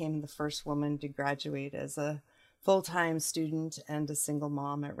and became the first woman to graduate as a full-time student and a single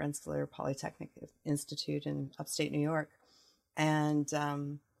mom at Rensselaer Polytechnic Institute in upstate New York. And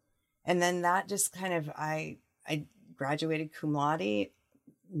then that just kind of, I graduated cum laude,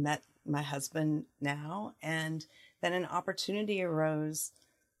 met my husband now, and then an opportunity arose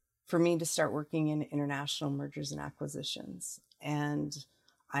for me to start working in international mergers and acquisitions. And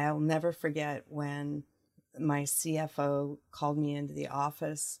I'll never forget when my CFO called me into the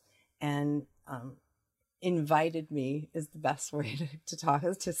office and invited me, is the best way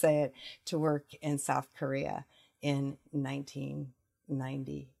to say it, to work in South Korea in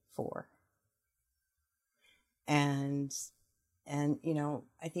 1994. And you know,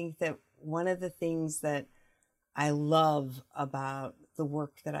 I think that one of the things that I love about the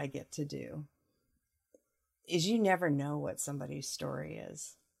work that I get to do is you never know what somebody's story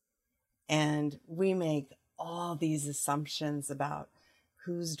is. And we make all these assumptions about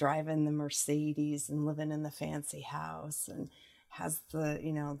who's driving the Mercedes and living in the fancy house and has the,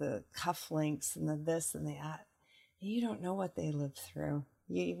 you know, the cufflinks and the this and the that. You don't know what they lived through.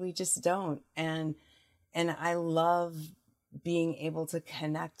 We just don't. And I love being able to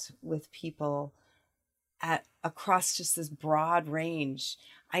connect with people across just this broad range.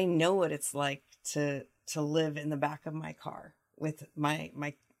 I know what it's like to live in the back of my car with my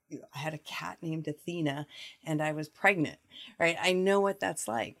I had a cat named Athena and I was pregnant, right? I know what that's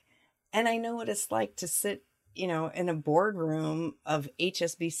like. And I know what it's like to sit, you know, in a boardroom of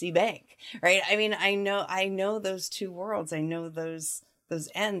HSBC Bank, right? I mean, I know those two worlds. I know those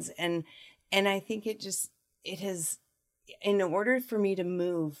ends. And I think it has, in order for me to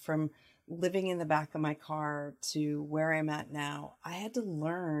move from living in the back of my car to where I'm at now, I had to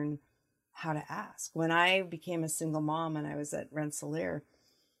learn how to ask. When I became a single mom and I was at Rensselaer,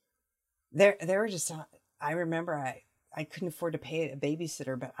 there were just, I remember I couldn't afford to pay a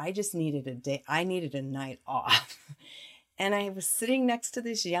babysitter, but I just needed a day. I needed a night off. And I was sitting next to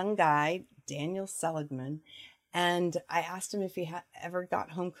this young guy, Daniel Seligman, and I asked him if he had ever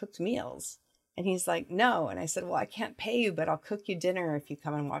got home cooked meals. And he's like, no. And I said, well, I can't pay you, but I'll cook you dinner if you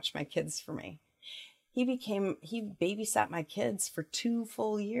come and watch my kids for me. He babysat my kids for 2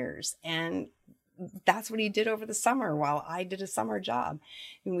 full years. And that's what he did over the summer while I did a summer job.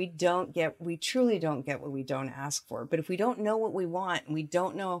 And we truly don't get what we don't ask for. But if we don't know what we want and we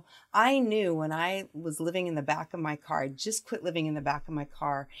don't know, I knew when I was living in the back of my car, I just quit living in the back of my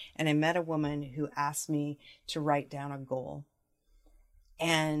car. And I met a woman who asked me to write down a goal.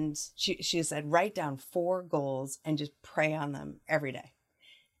 And she said, write down 4 goals and just pray on them every day.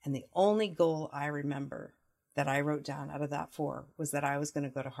 And the only goal I remember that I wrote down out of that 4 was that I was going to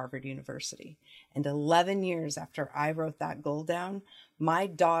go to Harvard University. And 11 years after I wrote that goal down, my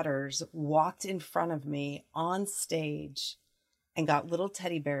daughters walked in front of me on stage and got little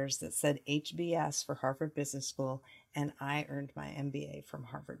teddy bears that said HBS for Harvard Business School. And I earned my MBA from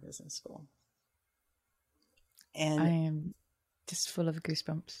Harvard Business School. And I am just full of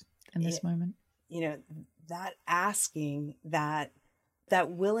goosebumps in this moment. You know, that asking, that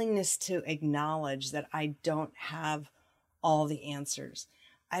willingness to acknowledge that I don't have all the answers.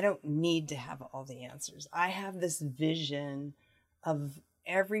 I don't need to have all the answers. I have this vision of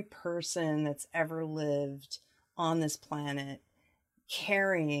every person that's ever lived on this planet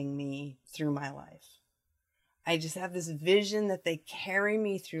carrying me through my life. I just have this vision that they carry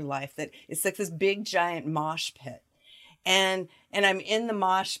me through life, that it's like this big giant mosh pit. And I'm in the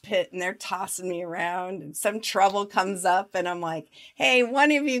mosh pit and they're tossing me around and some trouble comes up and I'm like, hey,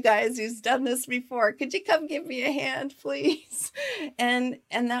 one of you guys who's done this before, could you come give me a hand, please? And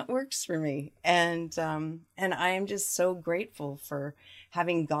that works for me. And I am just so grateful for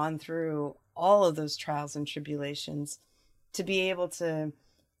having gone through all of those trials and tribulations to be able to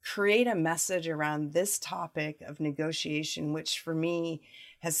create a message around this topic of negotiation, which for me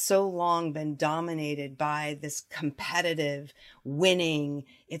has so long been dominated by this competitive winning.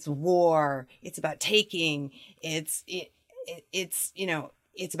 It's war. It's about taking. It's you know,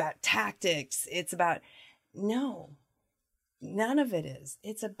 it's about tactics. It's about, no, none of it is.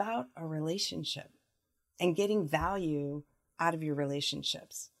 It's about a relationship and getting value out of your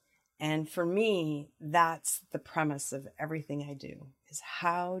relationships. And for me, that's the premise of everything I do, is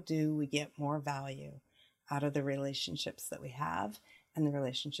how do we get more value out of the relationships that we have and the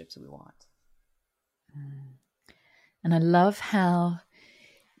relationships we want. And I love how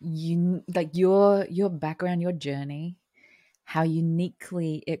you, like your background, your journey, how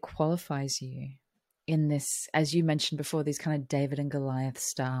uniquely it qualifies you in this, as you mentioned before, these kind of David and Goliath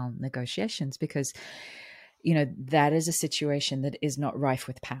style negotiations, because, you know, that is a situation that is not rife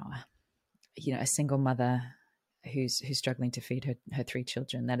with power. You know, a single mother who's struggling to feed her 3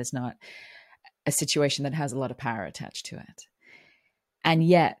 children, that is not a situation that has a lot of power attached to it. And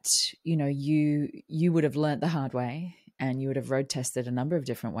yet, you know, you would have learnt the hard way, and you would have road tested a number of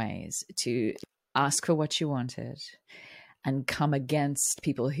different ways to ask for what you wanted and come against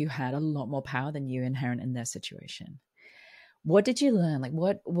people who had a lot more power than you inherent in their situation. What did you learn? Like,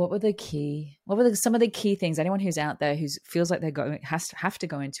 what were some of the key things? Anyone who's out there who feels like have to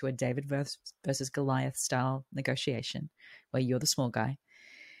go into a David versus Goliath style negotiation where you're the small guy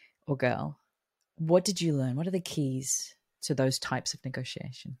or girl, what did you learn? What are the keys to those types of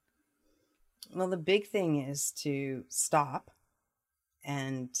negotiation? Well, the big thing is to stop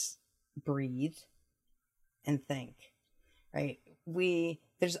and breathe and think, right?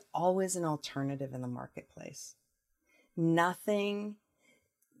 There's always an alternative in the marketplace. Nothing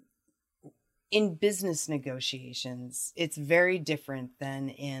in business negotiations, it's very different than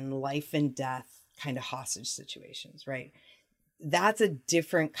in life and death kind of hostage situations, right? That's a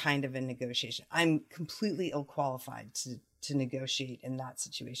different kind of a negotiation. I'm completely ill qualified to negotiate in that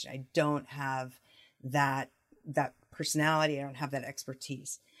situation. I don't have that personality. I don't have that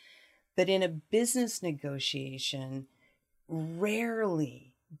expertise. But in a business negotiation, rarely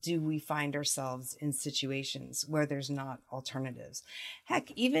do we find ourselves in situations where there's not alternatives.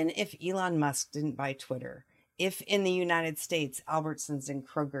 Heck, even if Elon Musk didn't buy Twitter, if in the United States, Albertsons and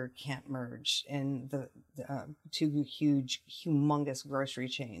Kroger can't merge in the two huge, humongous grocery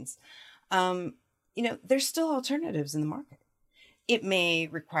chains, there's still alternatives in the market. It may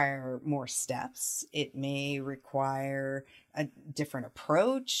require more steps. It may require a different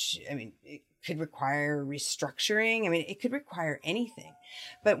approach. I mean, it could require restructuring. I mean, it could require anything.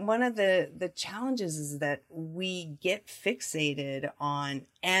 But one of the challenges is that we get fixated on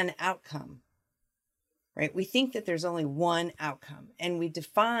an outcome, right? We think that there's only one outcome, and we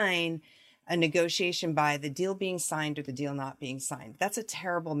define a negotiation by the deal being signed or the deal not being signed. That's a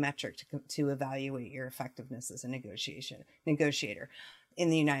terrible metric to evaluate your effectiveness as a negotiator. In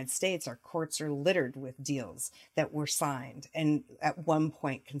the United States, our courts are littered with deals that were signed and at one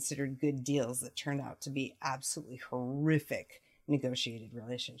point considered good deals that turned out to be absolutely horrific negotiated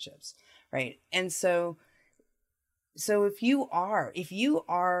relationships, right? And so if you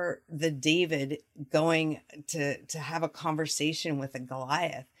are the David going to have a conversation with a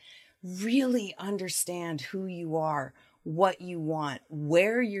Goliath, really understand who you are, what you want,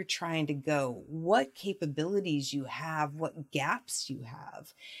 where you're trying to go, what capabilities you have, what gaps you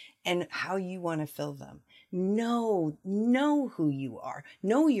have, and how you want to fill them. Know who you are.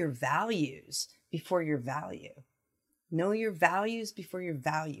 Know your values before your value. Know your values before your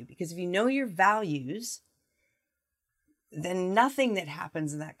value. Because if you know your values, then nothing that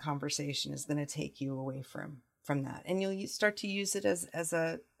happens in that conversation is going to take you away from that. And you'll start to use it as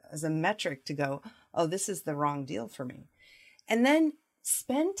a metric to go, oh, this is the wrong deal for me. And then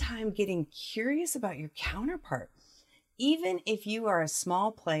spend time getting curious about your counterpart. Even if you are a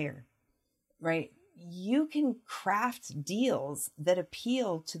small player, right? You can craft deals that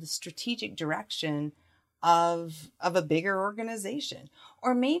appeal to the strategic direction of a bigger organization.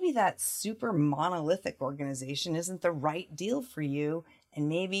 Or maybe that super monolithic organization isn't the right deal for you. And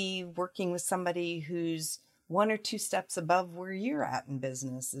maybe working with somebody who's one or two steps above where you're at in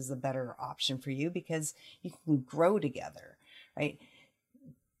business is a better option for you, because you can grow together, right?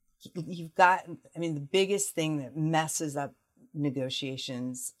 The biggest thing that messes up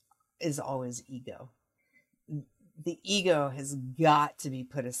negotiations is always ego. The ego has got to be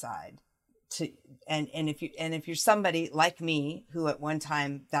put aside. And if you're somebody like me, who at one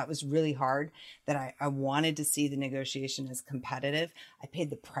time that was really hard, that I wanted to see the negotiation as competitive. I paid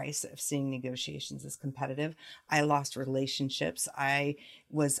the price of seeing negotiations as competitive. I lost relationships. I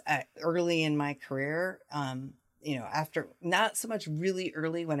was early in my career, after not so much really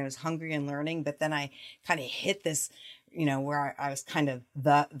early when I was hungry and learning, but then I kind of hit this, where I was kind of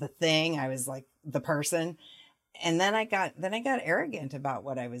the thing. I was like the person. And then I got arrogant about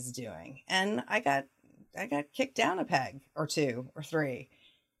what I was doing, and I got kicked down a peg or two or three,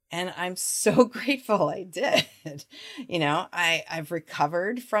 and I'm so grateful I did. I've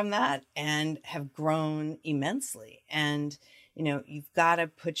recovered from that and have grown immensely. And you've got to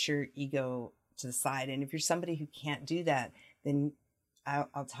put your ego to the side. And if you're somebody who can't do that, then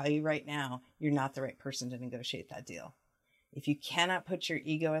I'll tell you right now, you're not the right person to negotiate that deal. If you cannot put your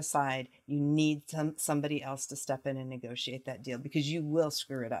ego aside, you need somebody else to step in and negotiate that deal, because you will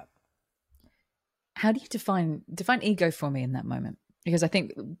screw it up. How do you define ego for me in that moment? Because I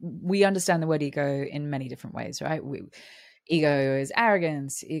think we understand the word ego in many different ways, right? Ego is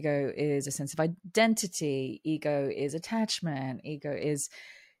arrogance. Ego is a sense of identity. Ego is attachment.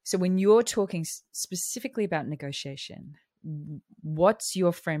 So when you're talking specifically about negotiation, what's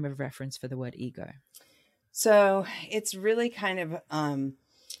your frame of reference for the word ego? So it's really kind of,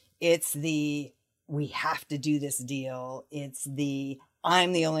 it's the, we have to do this deal. It's the,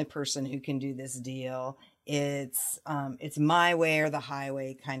 I'm the only person who can do this deal. It's my way or the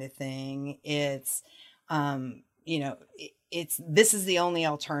highway kind of thing. It's, it's, this is the only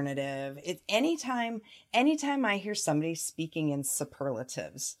alternative. It's anytime I hear somebody speaking in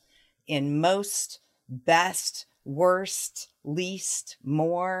superlatives, in most, best, worst, least,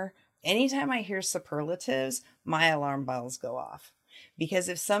 more, anytime I hear superlatives, my alarm bells go off. Because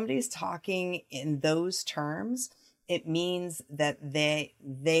if somebody's talking in those terms, it means that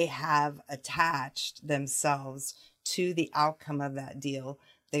they have attached themselves to the outcome of that deal.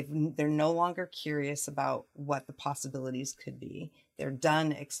 They're no longer curious about what the possibilities could be. They're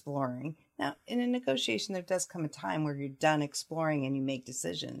done exploring. Now, in a negotiation, there does come a time where you're done exploring and you make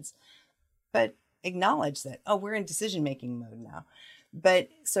decisions. But acknowledge that, oh, we're in decision-making mode now. But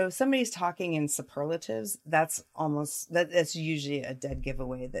so if somebody's talking in superlatives, that's usually a dead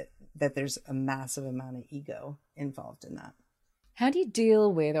giveaway that there's a massive amount of ego involved in that. How do you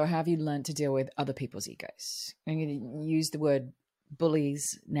deal with, or have you learned to deal with other people's egos? I'm going to use the word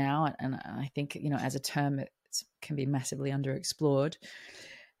bullies now, and I think, as a term, it can be massively underexplored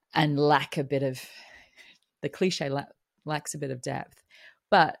and lack a bit of, the cliche lacks a bit of depth.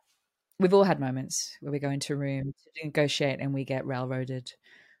 But we've all had moments where we go into a room to negotiate and we get railroaded,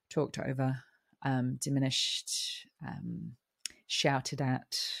 talked over, diminished, shouted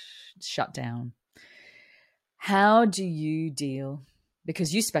at, shut down. How do you deal?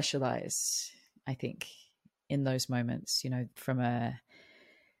 Because you specialize, I think, in those moments, from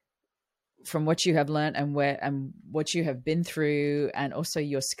what you have learned and what you have been through, and also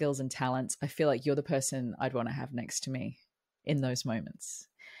your skills and talents. I feel like you're the person I'd want to have next to me in those moments.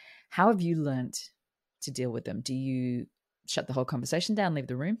 How have you learned to deal with them? Do you shut the whole conversation down, leave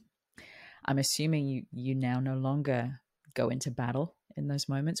the room? I'm assuming you now no longer go into battle in those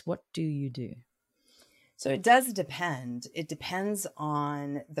moments. What do you do? So it does depend. It depends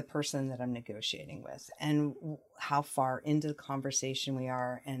on the person that I'm negotiating with and how far into the conversation we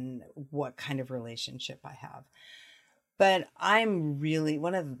are and what kind of relationship I have. But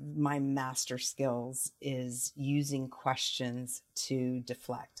one of my master skills is using questions to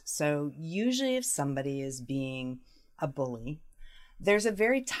deflect. So usually if somebody is being a bully, there's a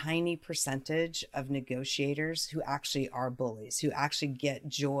very tiny percentage of negotiators who actually are bullies, who actually get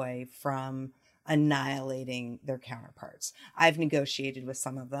joy from annihilating their counterparts. I've negotiated with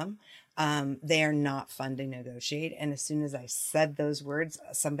some of them. They are not fun to negotiate. And as soon as I said those words,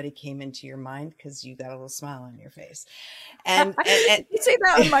 somebody came into your mind because you got a little smile on your face. And you see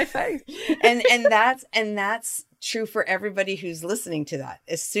that on my face. and that's true for everybody who's listening to that.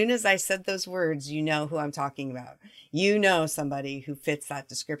 As soon as I said those words, you know who I'm talking about. You know somebody who fits that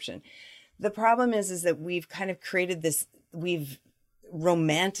description. The problem is that we've kind of created this, we've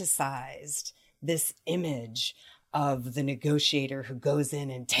romanticized this image of the negotiator who goes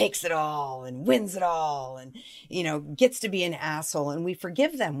in and takes it all and wins it all and, gets to be an asshole. And we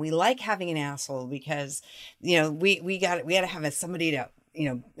forgive them. We like having an asshole because, we got to have somebody to,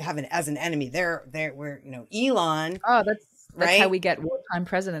 have as an enemy. We're Elon. Oh, that's right? how we get wartime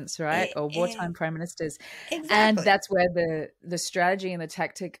presidents, right? Or wartime prime ministers. Exactly. And that's where the strategy and the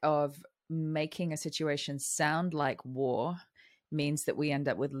tactic of making a situation sound like war means that we end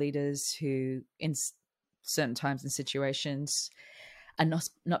up with leaders who in certain times and situations are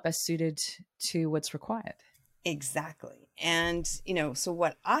not best suited to what's required. Exactly. And, so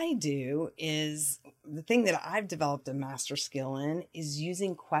what I do is the thing that I've developed a master skill in is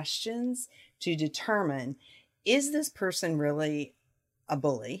using questions to determine, is this person really a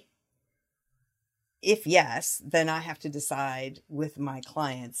bully? If yes, then I have to decide with my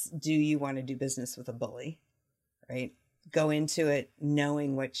clients, do you want to do business with a bully? Right? Go into it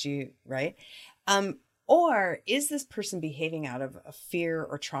knowing right? Or is this person behaving out of a fear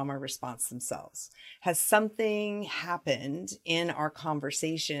or trauma response themselves? Has something happened in our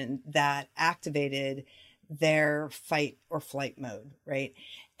conversation that activated their fight or flight mode, right?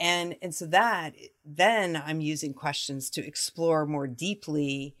 And so then I'm using questions to explore more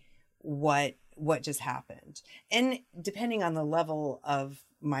deeply what just happened. And depending on the level of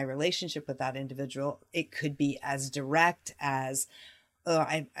my relationship with that individual, it could be as direct as,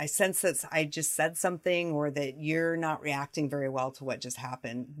 I sense that I just said something, or that you're not reacting very well to what just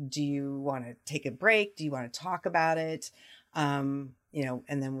happened. Do you want to take a break? Do you want to talk about it? And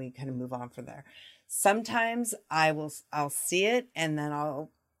then we kind of move on from there. Sometimes I'll see it and then I'll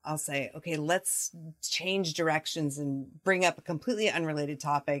I'll say, okay, let's change directions and bring up a completely unrelated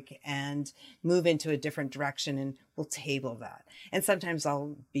topic and move into a different direction, and we'll table that. And sometimes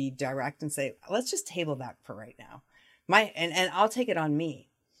I'll be direct and say, let's just table that for right now. And I'll take it on me.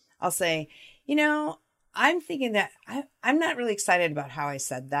 I'll say, I'm thinking that I'm not really excited about how I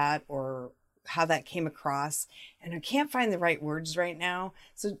said that or how that came across, and I can't find the right words right now.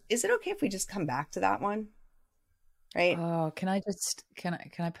 So is it okay if we just come back to that one? Right. Oh, can I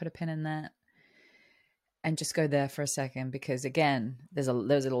put a pin in that and just go there for a second? Because again, there's a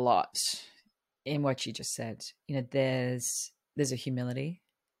lot in what you just said. There's a humility,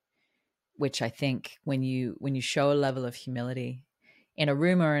 which I think when you show a level of humility in a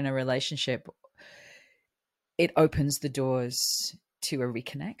room or in a relationship, it opens the doors to a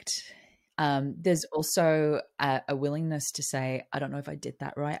reconnect. There's also a willingness to say, I don't know if I did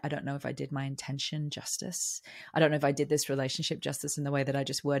that right. I don't know if I did my intention justice. I don't know if I did this relationship justice in the way that I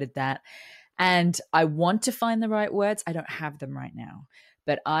just worded that. And I want to find the right words. I don't have them right now,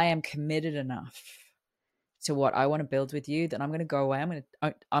 but I am committed enough to what I want to build with you that I'm going to go away. I'm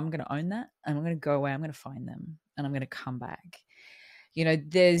going to own that. And I'm going to go away. I'm going to find them and I'm going to come back.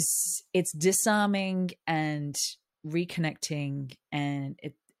 It's disarming and reconnecting, and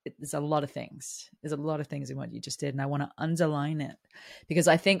there's a lot of things. There's a lot of things in what you just did, and I want to underline it because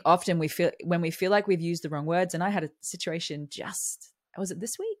I think often when we feel like we've used the wrong words, and I had a situation was it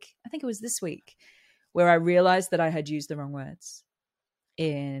this week? I think it was this week where I realized that I had used the wrong words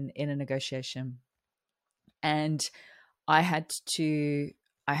in a negotiation, and I had to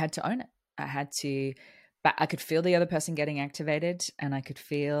own it. But I could feel the other person getting activated, and I could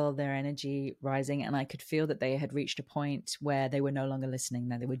feel their energy rising, and I could feel that they had reached a point where they were no longer listening,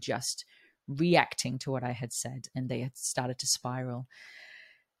 that they were just reacting to what I had said, and they had started to spiral.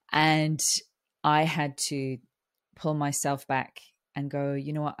 And I had to pull myself back and go,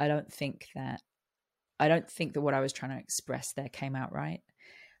 you know what? I don't think that what I was trying to express there came out right.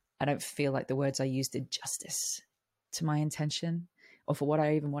 I don't feel like the words I used did justice to my intention or for what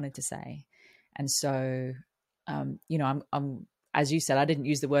I even wanted to say. And so, I'm, as you said, I didn't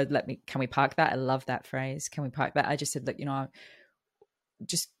use the word, can we park that? I love that phrase. Can we park that? I just said, look,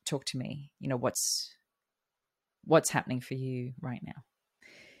 just talk to me, what's happening for you right now?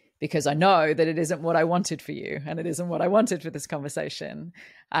 Because I know that it isn't what I wanted for you, and it isn't what I wanted for this conversation.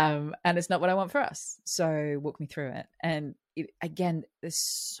 And it's not what I want for us. So walk me through it. And again, there's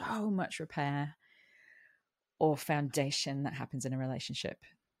so much repair or foundation that happens in a relationship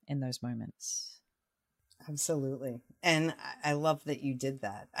in those moments. Absolutely. And I love that you did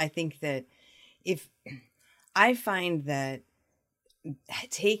that. I think that I find that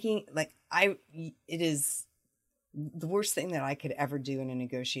it is the worst thing that I could ever do in a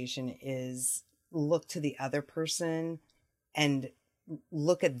negotiation is look to the other person and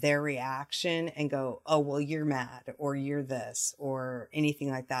look at their reaction and go, oh, well, you're mad or you're this or anything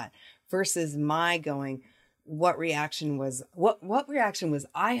like that, versus my going, what reaction was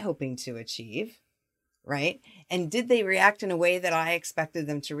I hoping to achieve, right? And did they react in a way that I expected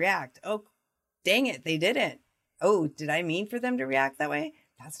them to react? Oh, dang it, they didn't. Oh, did I mean for them to react that way?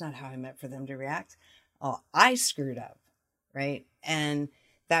 That's not how I meant for them to react. Oh, I screwed up, right? And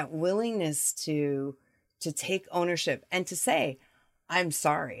that willingness to take ownership and to say, I'm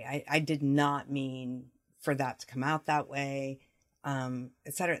sorry, I did not mean for that to come out that way,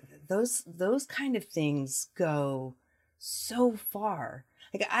 etc. Those kind of things go so far.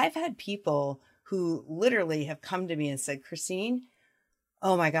 Like I've had people who literally have come to me and said, Christine,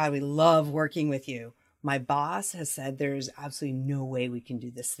 oh my God, we love working with you. My boss has said there's absolutely no way we can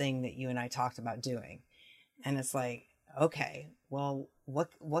do this thing that you and I talked about doing. And it's like, okay, well, what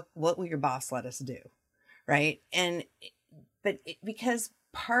will your boss let us do? Right. Because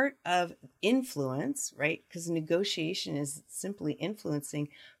part of influence, right? Because negotiation is simply influencing.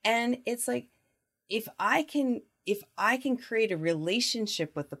 And it's like, if I can create a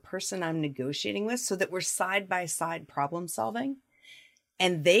relationship with the person I'm negotiating with so that we're side by side problem solving,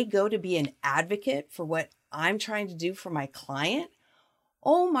 and they go to be an advocate for what I'm trying to do for my client,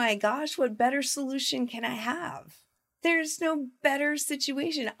 oh my gosh, what better solution can I have? There's no better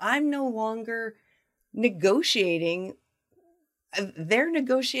situation. I'm no longer negotiating. They're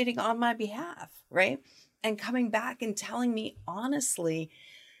negotiating on my behalf, right? And coming back and telling me honestly,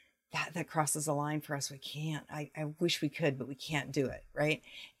 that crosses a line for us. We can't. I wish we could, but we can't do it, right?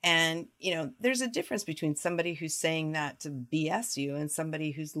 And, there's a difference between somebody who's saying that to BS you and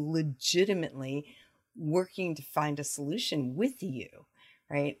somebody who's legitimately working to find a solution with you,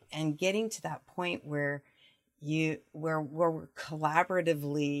 right? And getting to that point where we're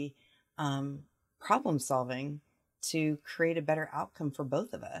collaboratively problem solving to create a better outcome for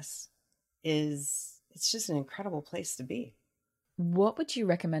both of us it's just an incredible place to be. What would you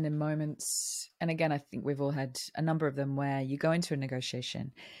recommend in moments, and again, I think we've all had a number of them, where you go into a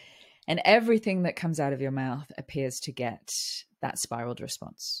negotiation and everything that comes out of your mouth appears to get that spiraled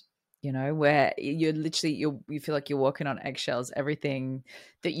response, where you're literally, you feel like you're walking on eggshells. Everything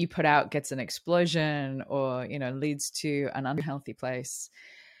that you put out gets an explosion or, leads to an unhealthy place.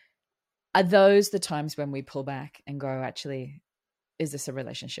 Are those the times when we pull back and go, actually, is this a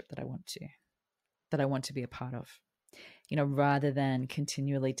relationship that I want to be a part of? Rather than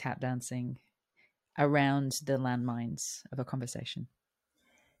continually tap dancing around the landmines of a conversation.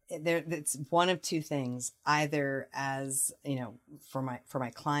 It's one of two things. Either, as for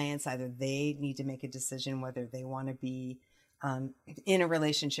my clients, either they need to make a decision whether they want to be in a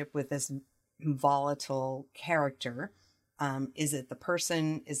relationship with this volatile character. Is it the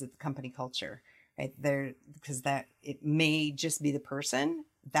person? Is it the company culture? Right there, because that it may just be the person.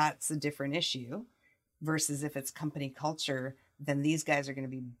 That's a different issue. Versus if it's company culture, then these guys are going to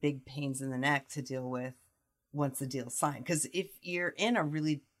be big pains in the neck to deal with once the deal's signed. Because if you're in a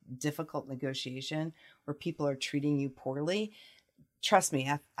really difficult negotiation where people are treating you poorly, trust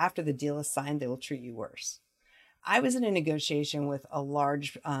me, after the deal is signed, they will treat you worse. I was in a negotiation with a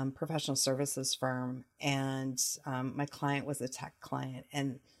large professional services firm, and my client was a tech client,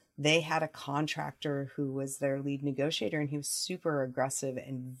 and they had a contractor who was their lead negotiator, and he was super aggressive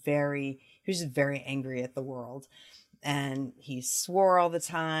and he was just very angry at the world. And he swore all the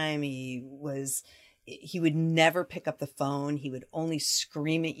time. He would never pick up the phone. He would only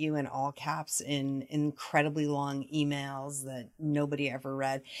scream at you in all caps in incredibly long emails that nobody ever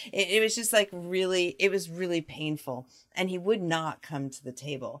read. It was just like it was really painful. And he would not come to the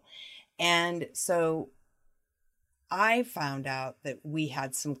table. And so I found out that we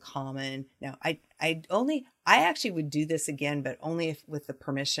had some common. Now, I actually would do this again, but only with the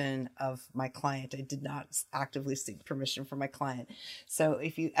permission of my client. I did not actively seek permission from my client. So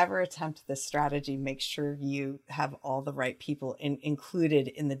if you ever attempt this strategy, make sure you have all the right people included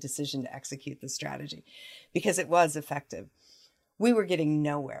in the decision to execute the strategy, because it was effective. We were getting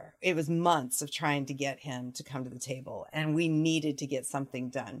nowhere. It was months of trying to get him to come to the table, and we needed to get something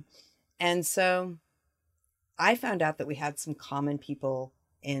done. And so I found out that we had some common people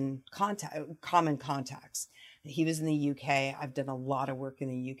in common contacts. He was in the UK. I've done a lot of work in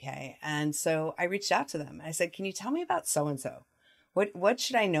the UK. And so I reached out to them. I said, can you tell me about so-and-so? What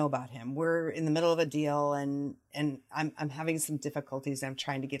should I know about him? We're in the middle of a deal and I'm having some difficulties. I'm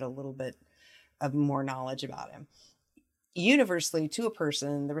trying to get a little bit of more knowledge about him. Universally, to a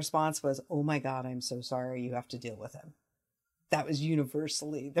person, the response was, oh my God, I'm so sorry you have to deal with him. That was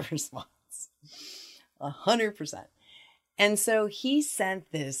universally the response. 100%. And so he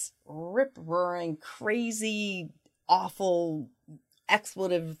sent this rip-roaring, crazy, awful,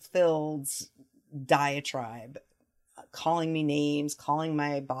 expletive-filled diatribe, calling me names, calling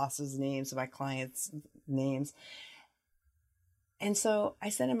my boss's names, my clients' names. And so I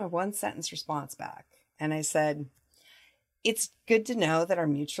sent him a one-sentence response back. And I said, it's good to know that our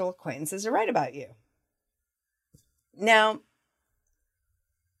mutual acquaintances are right about you. Now,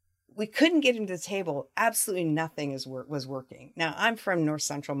 we couldn't get him to the table. Absolutely nothing was working. Now, I'm from north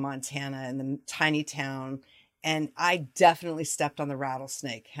central Montana in the tiny town, and I definitely stepped on the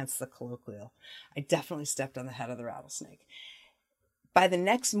rattlesnake, hence the colloquial. I definitely stepped on the head of the rattlesnake. By the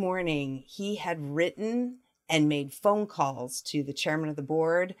next morning, he had written and made phone calls to the chairman of the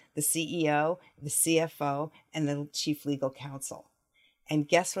board, the CEO, the CFO, and the chief legal counsel. And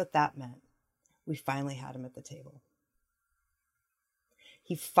guess what that meant? We finally had him at the table.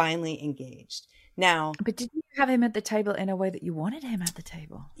 He finally engaged. Now, but did you have him at the table in a way that you wanted him at the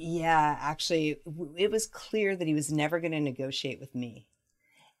table? Yeah, actually, it was clear that he was never going to negotiate with me.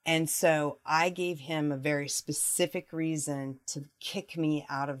 And so I gave him a very specific reason to kick me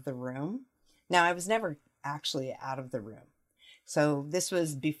out of the room. Now, I was never actually out of the room. So this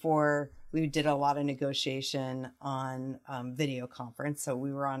was before we did a lot of negotiation on video conference. So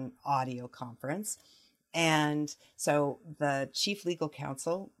we were on audio conference. And so the chief legal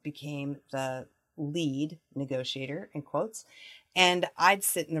counsel became the lead negotiator, in quotes. And I'd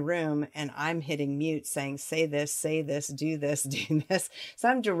sit in the room and I'm hitting mute saying, say this, do this, do this. So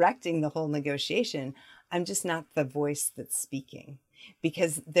I'm directing the whole negotiation. I'm just not the voice that's speaking,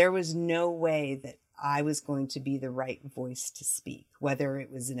 because there was no way that I was going to be the right voice to speak, whether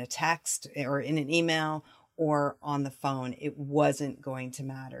it was in a text or in an email or on the phone. It wasn't going to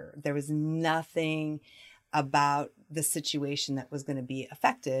matter. There was nothing about the situation that was going to be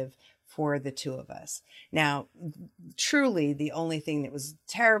effective for the two of us. Now, truly, the only thing that was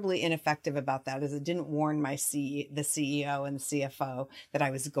terribly ineffective about that is it didn't warn the CEO and the CFO that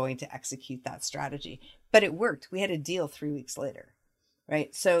I was going to execute that strategy. But it worked. We had a deal 3 weeks later,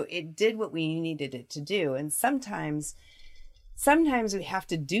 right? So it did what we needed it to do. And sometimes we have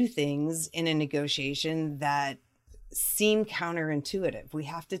to do things in a negotiation that seem counterintuitive. We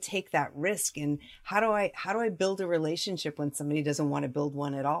have to take that risk. And how do I build a relationship when somebody doesn't want to build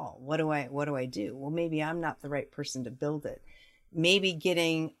one at all? What do I do? Well, maybe I'm not the right person to build it. Maybe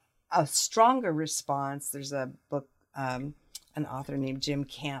getting a stronger response. There's a book, an author named Jim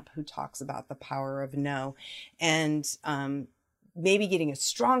Camp who talks about the power of no, and maybe getting a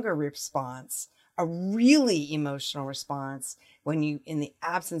stronger response, a really emotional response, when you, in the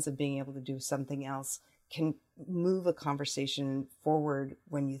absence of being able to do something else, can move a conversation forward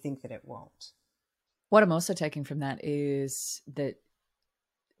when you think that it won't. What I'm also taking from that is that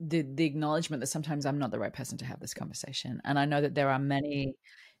the acknowledgement that sometimes I'm not the right person to have this conversation. And I know that there are many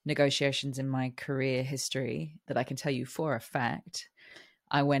negotiations in my career history that I can tell you for a fact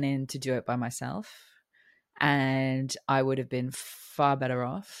I went in to do it by myself, and I would have been far better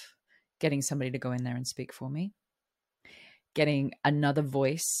off getting somebody to go in there and speak for me, getting another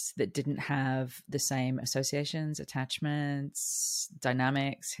voice that didn't have the same associations, attachments,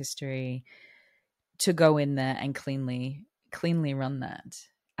 dynamics, history, to go in there and cleanly run that,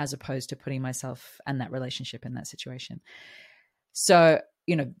 as opposed to putting myself and that relationship in that situation. So,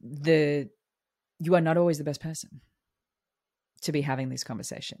 you are not always the best person to be having these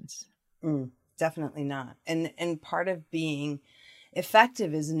conversations. Definitely not. And part of being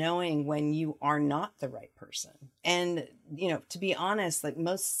effective is knowing when you are not the right person. And, to be honest, like,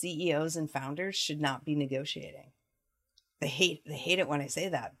 most CEOs and founders should not be negotiating. They hate it when I say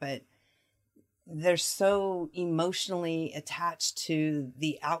that, but they're so emotionally attached to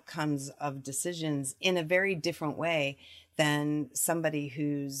the outcomes of decisions in a very different way than somebody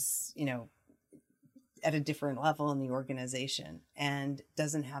who's, at a different level in the organization and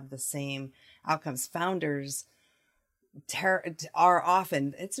doesn't have the same outcomes. Founders are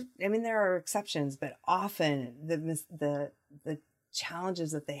often, there are exceptions, but often the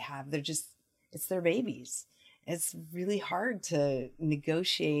challenges that they have, it's their babies. It's really hard to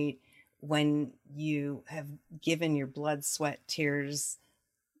negotiate when you have given your blood, sweat, tears,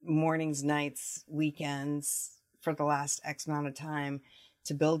 mornings, nights, weekends for the last X amount of time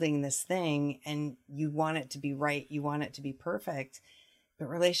to building this thing, and you want it to be right. You want it to be perfect, but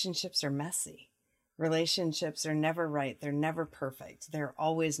relationships are messy. Relationships are never right. They're never perfect. They're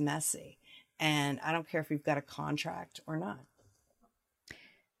always messy. And I don't care if you've got a contract or not.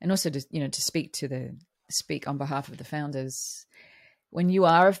 And also to speak on behalf of the founders, when you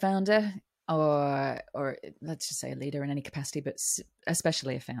are a founder, or let's just say a leader in any capacity, but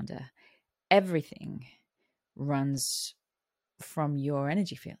especially a founder, everything runs from your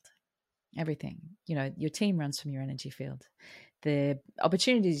energy field. Everything, your team runs from your energy field. The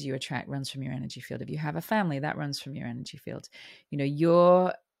opportunities you attract runs from your energy field. If you have a family, that runs from your energy field.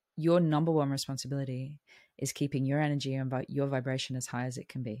 Your number one responsibility is keeping your energy and your vibration as high as it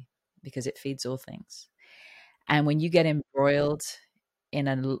can be, because it feeds all things. And when you get embroiled in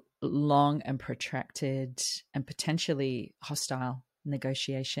a long and protracted and potentially hostile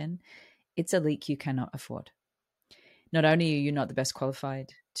negotiation, it's a leak you cannot afford. Not only are you not the best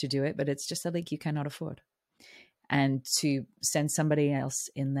qualified to do it, but it's just a leak you cannot afford. And to send somebody else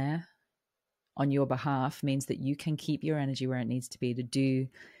in there on your behalf means that you can keep your energy where it needs to be to do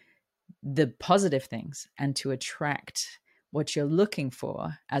the positive things and to attract what you're looking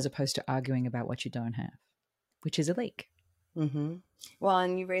for, as opposed to arguing about what you don't have, which is a leak. Mm-hmm. Well,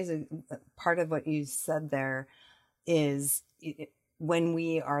 and you raise a part of what you said there is when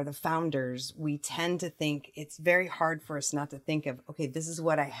we are the founders, we tend to think, it's very hard for us not to think of, okay, this is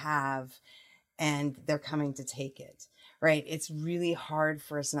what I have and they're coming to take it, right? It's really hard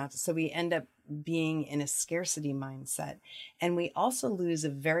for us not to. So we end up being in a scarcity mindset. And we also lose a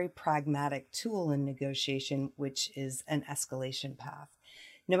very pragmatic tool in negotiation, which is an escalation path.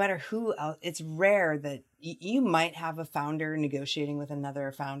 No matter who else, it's rare that you might have a founder negotiating with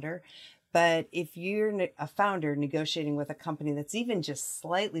another founder. But if you're a founder negotiating with a company that's even just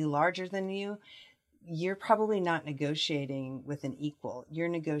slightly larger than you, you're probably not negotiating with an equal. You're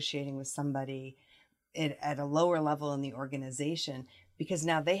negotiating with somebody at a lower level in the organization, because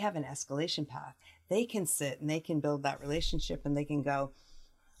now they have an escalation path. They can sit and they can build that relationship, and they can go,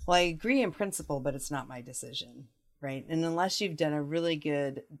 well, I agree in principle, but it's not my decision. right? And unless you've done a really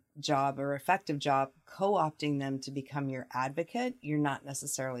good job or effective job co-opting them to become your advocate, you're not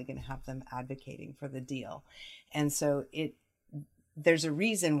necessarily going to have them advocating for the deal. And so there's a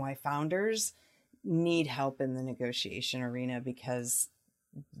reason why founders need help in the negotiation arena, because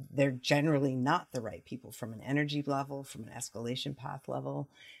they're generally not the right people from an energy level, from an escalation path level.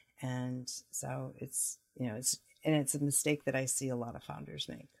 And so it's a mistake that I see a lot of founders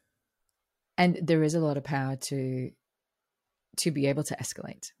make. And there is a lot of power to be able to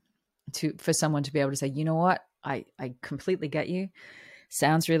escalate, for someone to be able to say, you know what, I completely get you.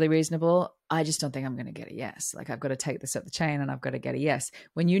 Sounds really reasonable. I just don't think I'm going to get a yes. Like, I've got to take this up the chain and I've got to get a yes.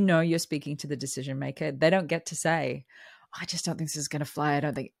 When you know you're speaking to the decision maker, they don't get to say, I just don't think this is going to fly. I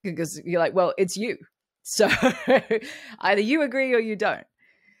don't think, because you're like, well, it's you. So either you agree or you don't.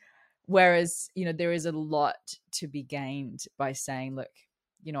 Whereas, there is a lot to be gained by saying, look,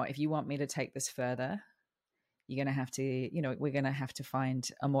 if you want me to take this further, you're going to have to, we're going to have to find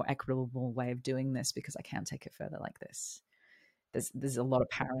a more equitable way of doing this, because I can't take it further like this. There's a lot of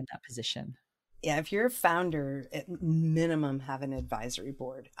power in that position. Yeah, if you're a founder, at minimum have an advisory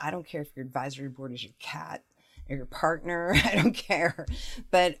board. I don't care if your advisory board is your cat or your partner. I don't care.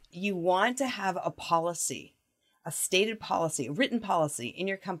 But you want to have a policy, a stated policy, a written policy in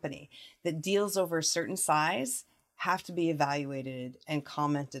your company that deals over a certain size, have to be evaluated and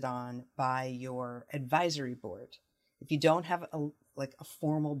commented on by your advisory board. If you don't have a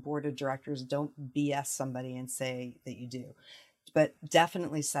formal board of directors, don't BS somebody and say that you do. But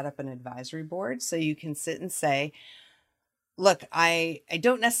definitely set up an advisory board so you can sit and say, look, I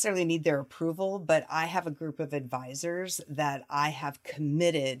don't necessarily need their approval, but I have a group of advisors that I have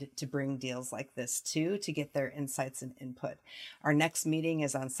committed to bring deals like this to get their insights and input. Our next meeting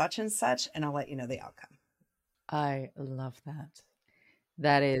is on such and such, and I'll let you know the outcome. I love that.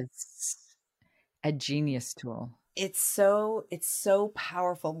 That is a genius tool. It's so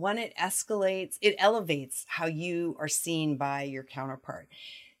powerful. When it escalates, it elevates how you are seen by your counterpart.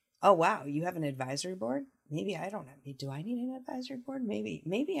 Oh, wow, you have an advisory board? Maybe I don't have. Do I need an advisory board? Maybe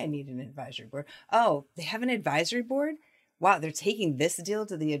I need an advisory board. Oh, they have an advisory board? Wow, they're taking this deal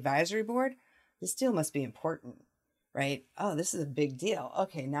to the advisory board? This deal must be important, right? Oh, this is a big deal.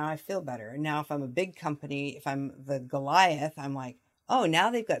 Okay, now I feel better. Now, if I'm a big company, if I'm the Goliath, I'm like, oh, now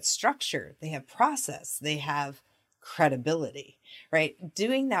they've got structure. They have process. They have credibility, right?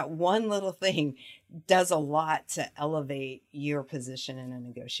 Doing that one little thing does a lot to elevate your position in a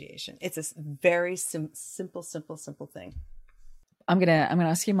negotiation. It's a very simple thing. I'm gonna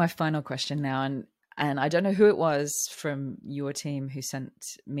ask you my final question now, and I don't know who it was from your team who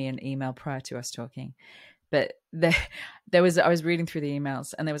sent me an email prior to us talking, but I was reading through the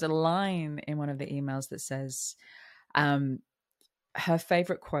emails, and there was a line in one of the emails that says, her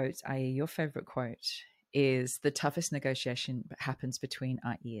favorite quote, i.e. your favorite quote, is the toughest negotiation happens between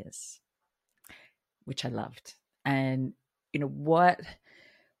our ears, which I loved. And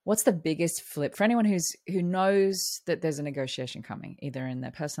what's the biggest flip for anyone who knows that there's a negotiation coming, either in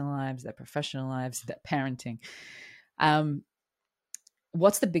their personal lives, their professional lives, their parenting?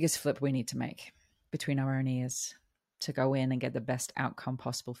 What's the biggest flip we need to make between our own ears to go in and get the best outcome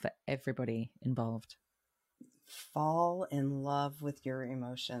possible for everybody involved? Fall in love with your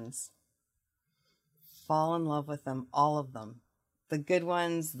emotions. Fall in love with them, all of them. The good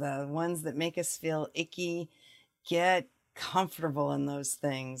ones, the ones that make us feel icky. Get comfortable in those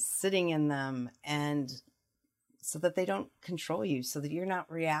things, sitting in them, and so that they don't control you, so that you're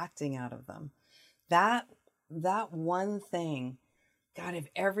not reacting out of them. That one thing, God, if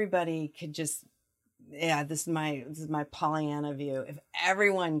everybody could just, this is my Pollyanna view. If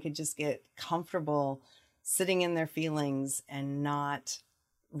everyone could just get comfortable sitting in their feelings and not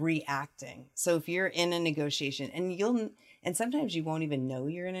reacting. So if you're in a negotiation, and sometimes you won't even know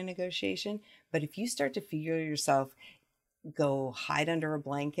you're in a negotiation, but if you start to feel yourself go hide under a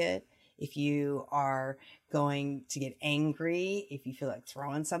blanket, if you are going to get angry, if you feel like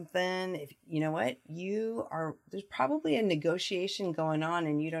throwing something, if you know what, there's probably a negotiation going on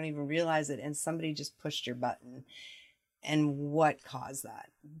and you don't even realize it, and somebody just pushed your button. And what caused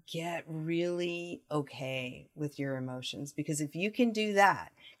that? Get really okay with your emotions, because if you can do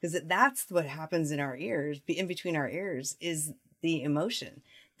that, because that's what happens in our ears, in between our ears, is the emotion.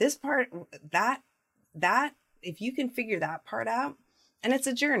 This part, that if you can figure that part out, and it's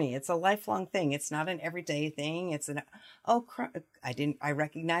a journey, it's a lifelong thing. It's not an everyday thing. It's I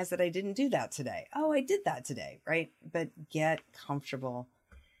recognize that I didn't do that today. Oh, I did that today, right? But get comfortable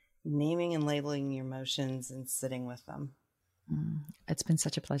naming and labeling your emotions and sitting with them. It's been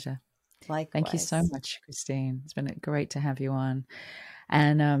such a pleasure. Likewise. Thank you so much, Christine. It's been great to have you on.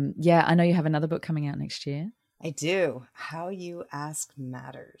 And I know you have another book coming out next year. I do. How you ask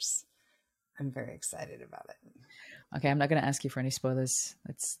matters. I'm very excited about it. Okay, I'm not going to ask you for any spoilers.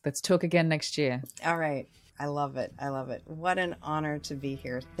 Let's talk again next year. All right. I love it. I love it. What an honor to be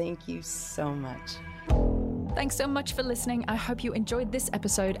here. Thank you so much. Thanks so much for listening. I hope you enjoyed this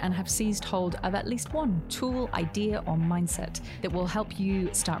episode and have seized hold of at least one tool, idea, or mindset that will help you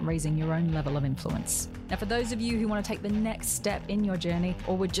start raising your own level of influence. Now, for those of you who want to take the next step in your journey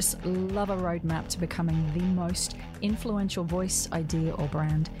or would just love a roadmap to becoming the most influential voice, idea, or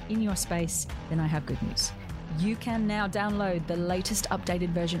brand in your space, then I have good news. You can now download the latest updated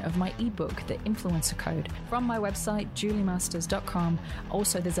version of my ebook, The Influencer Code, from my website, juliemasters.com.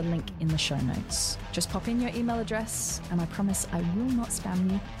 Also, there's a link in the show notes. Just pop in your email address, and I promise I will not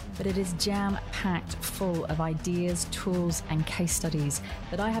spam you, but it is jam-packed full of ideas, tools, and case studies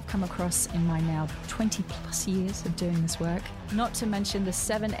that I have come across in my now 20 plus years of doing this work. Not to mention the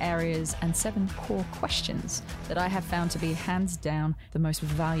 7 areas and 7 core questions that I have found to be hands down the most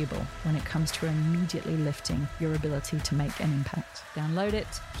valuable when it comes to immediately lifting your ability to make an impact. Download it,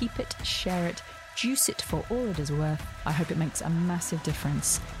 keep it, share it, juice it for all it is worth. I hope it makes a massive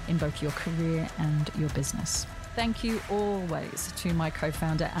difference in both your career and your business. Thank you always to my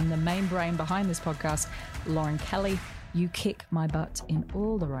co-founder and the main brain behind this podcast, Lauren Kelly. You kick my butt in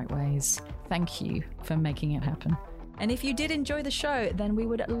all the right ways. Thank you for making it happen. And if you did enjoy the show, then we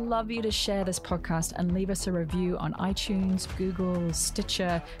would love you to share this podcast and leave us a review on iTunes, Google,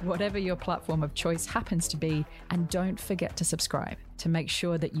 Stitcher, whatever your platform of choice happens to be. And don't forget to subscribe to make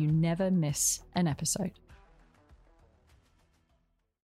sure that you never miss an episode.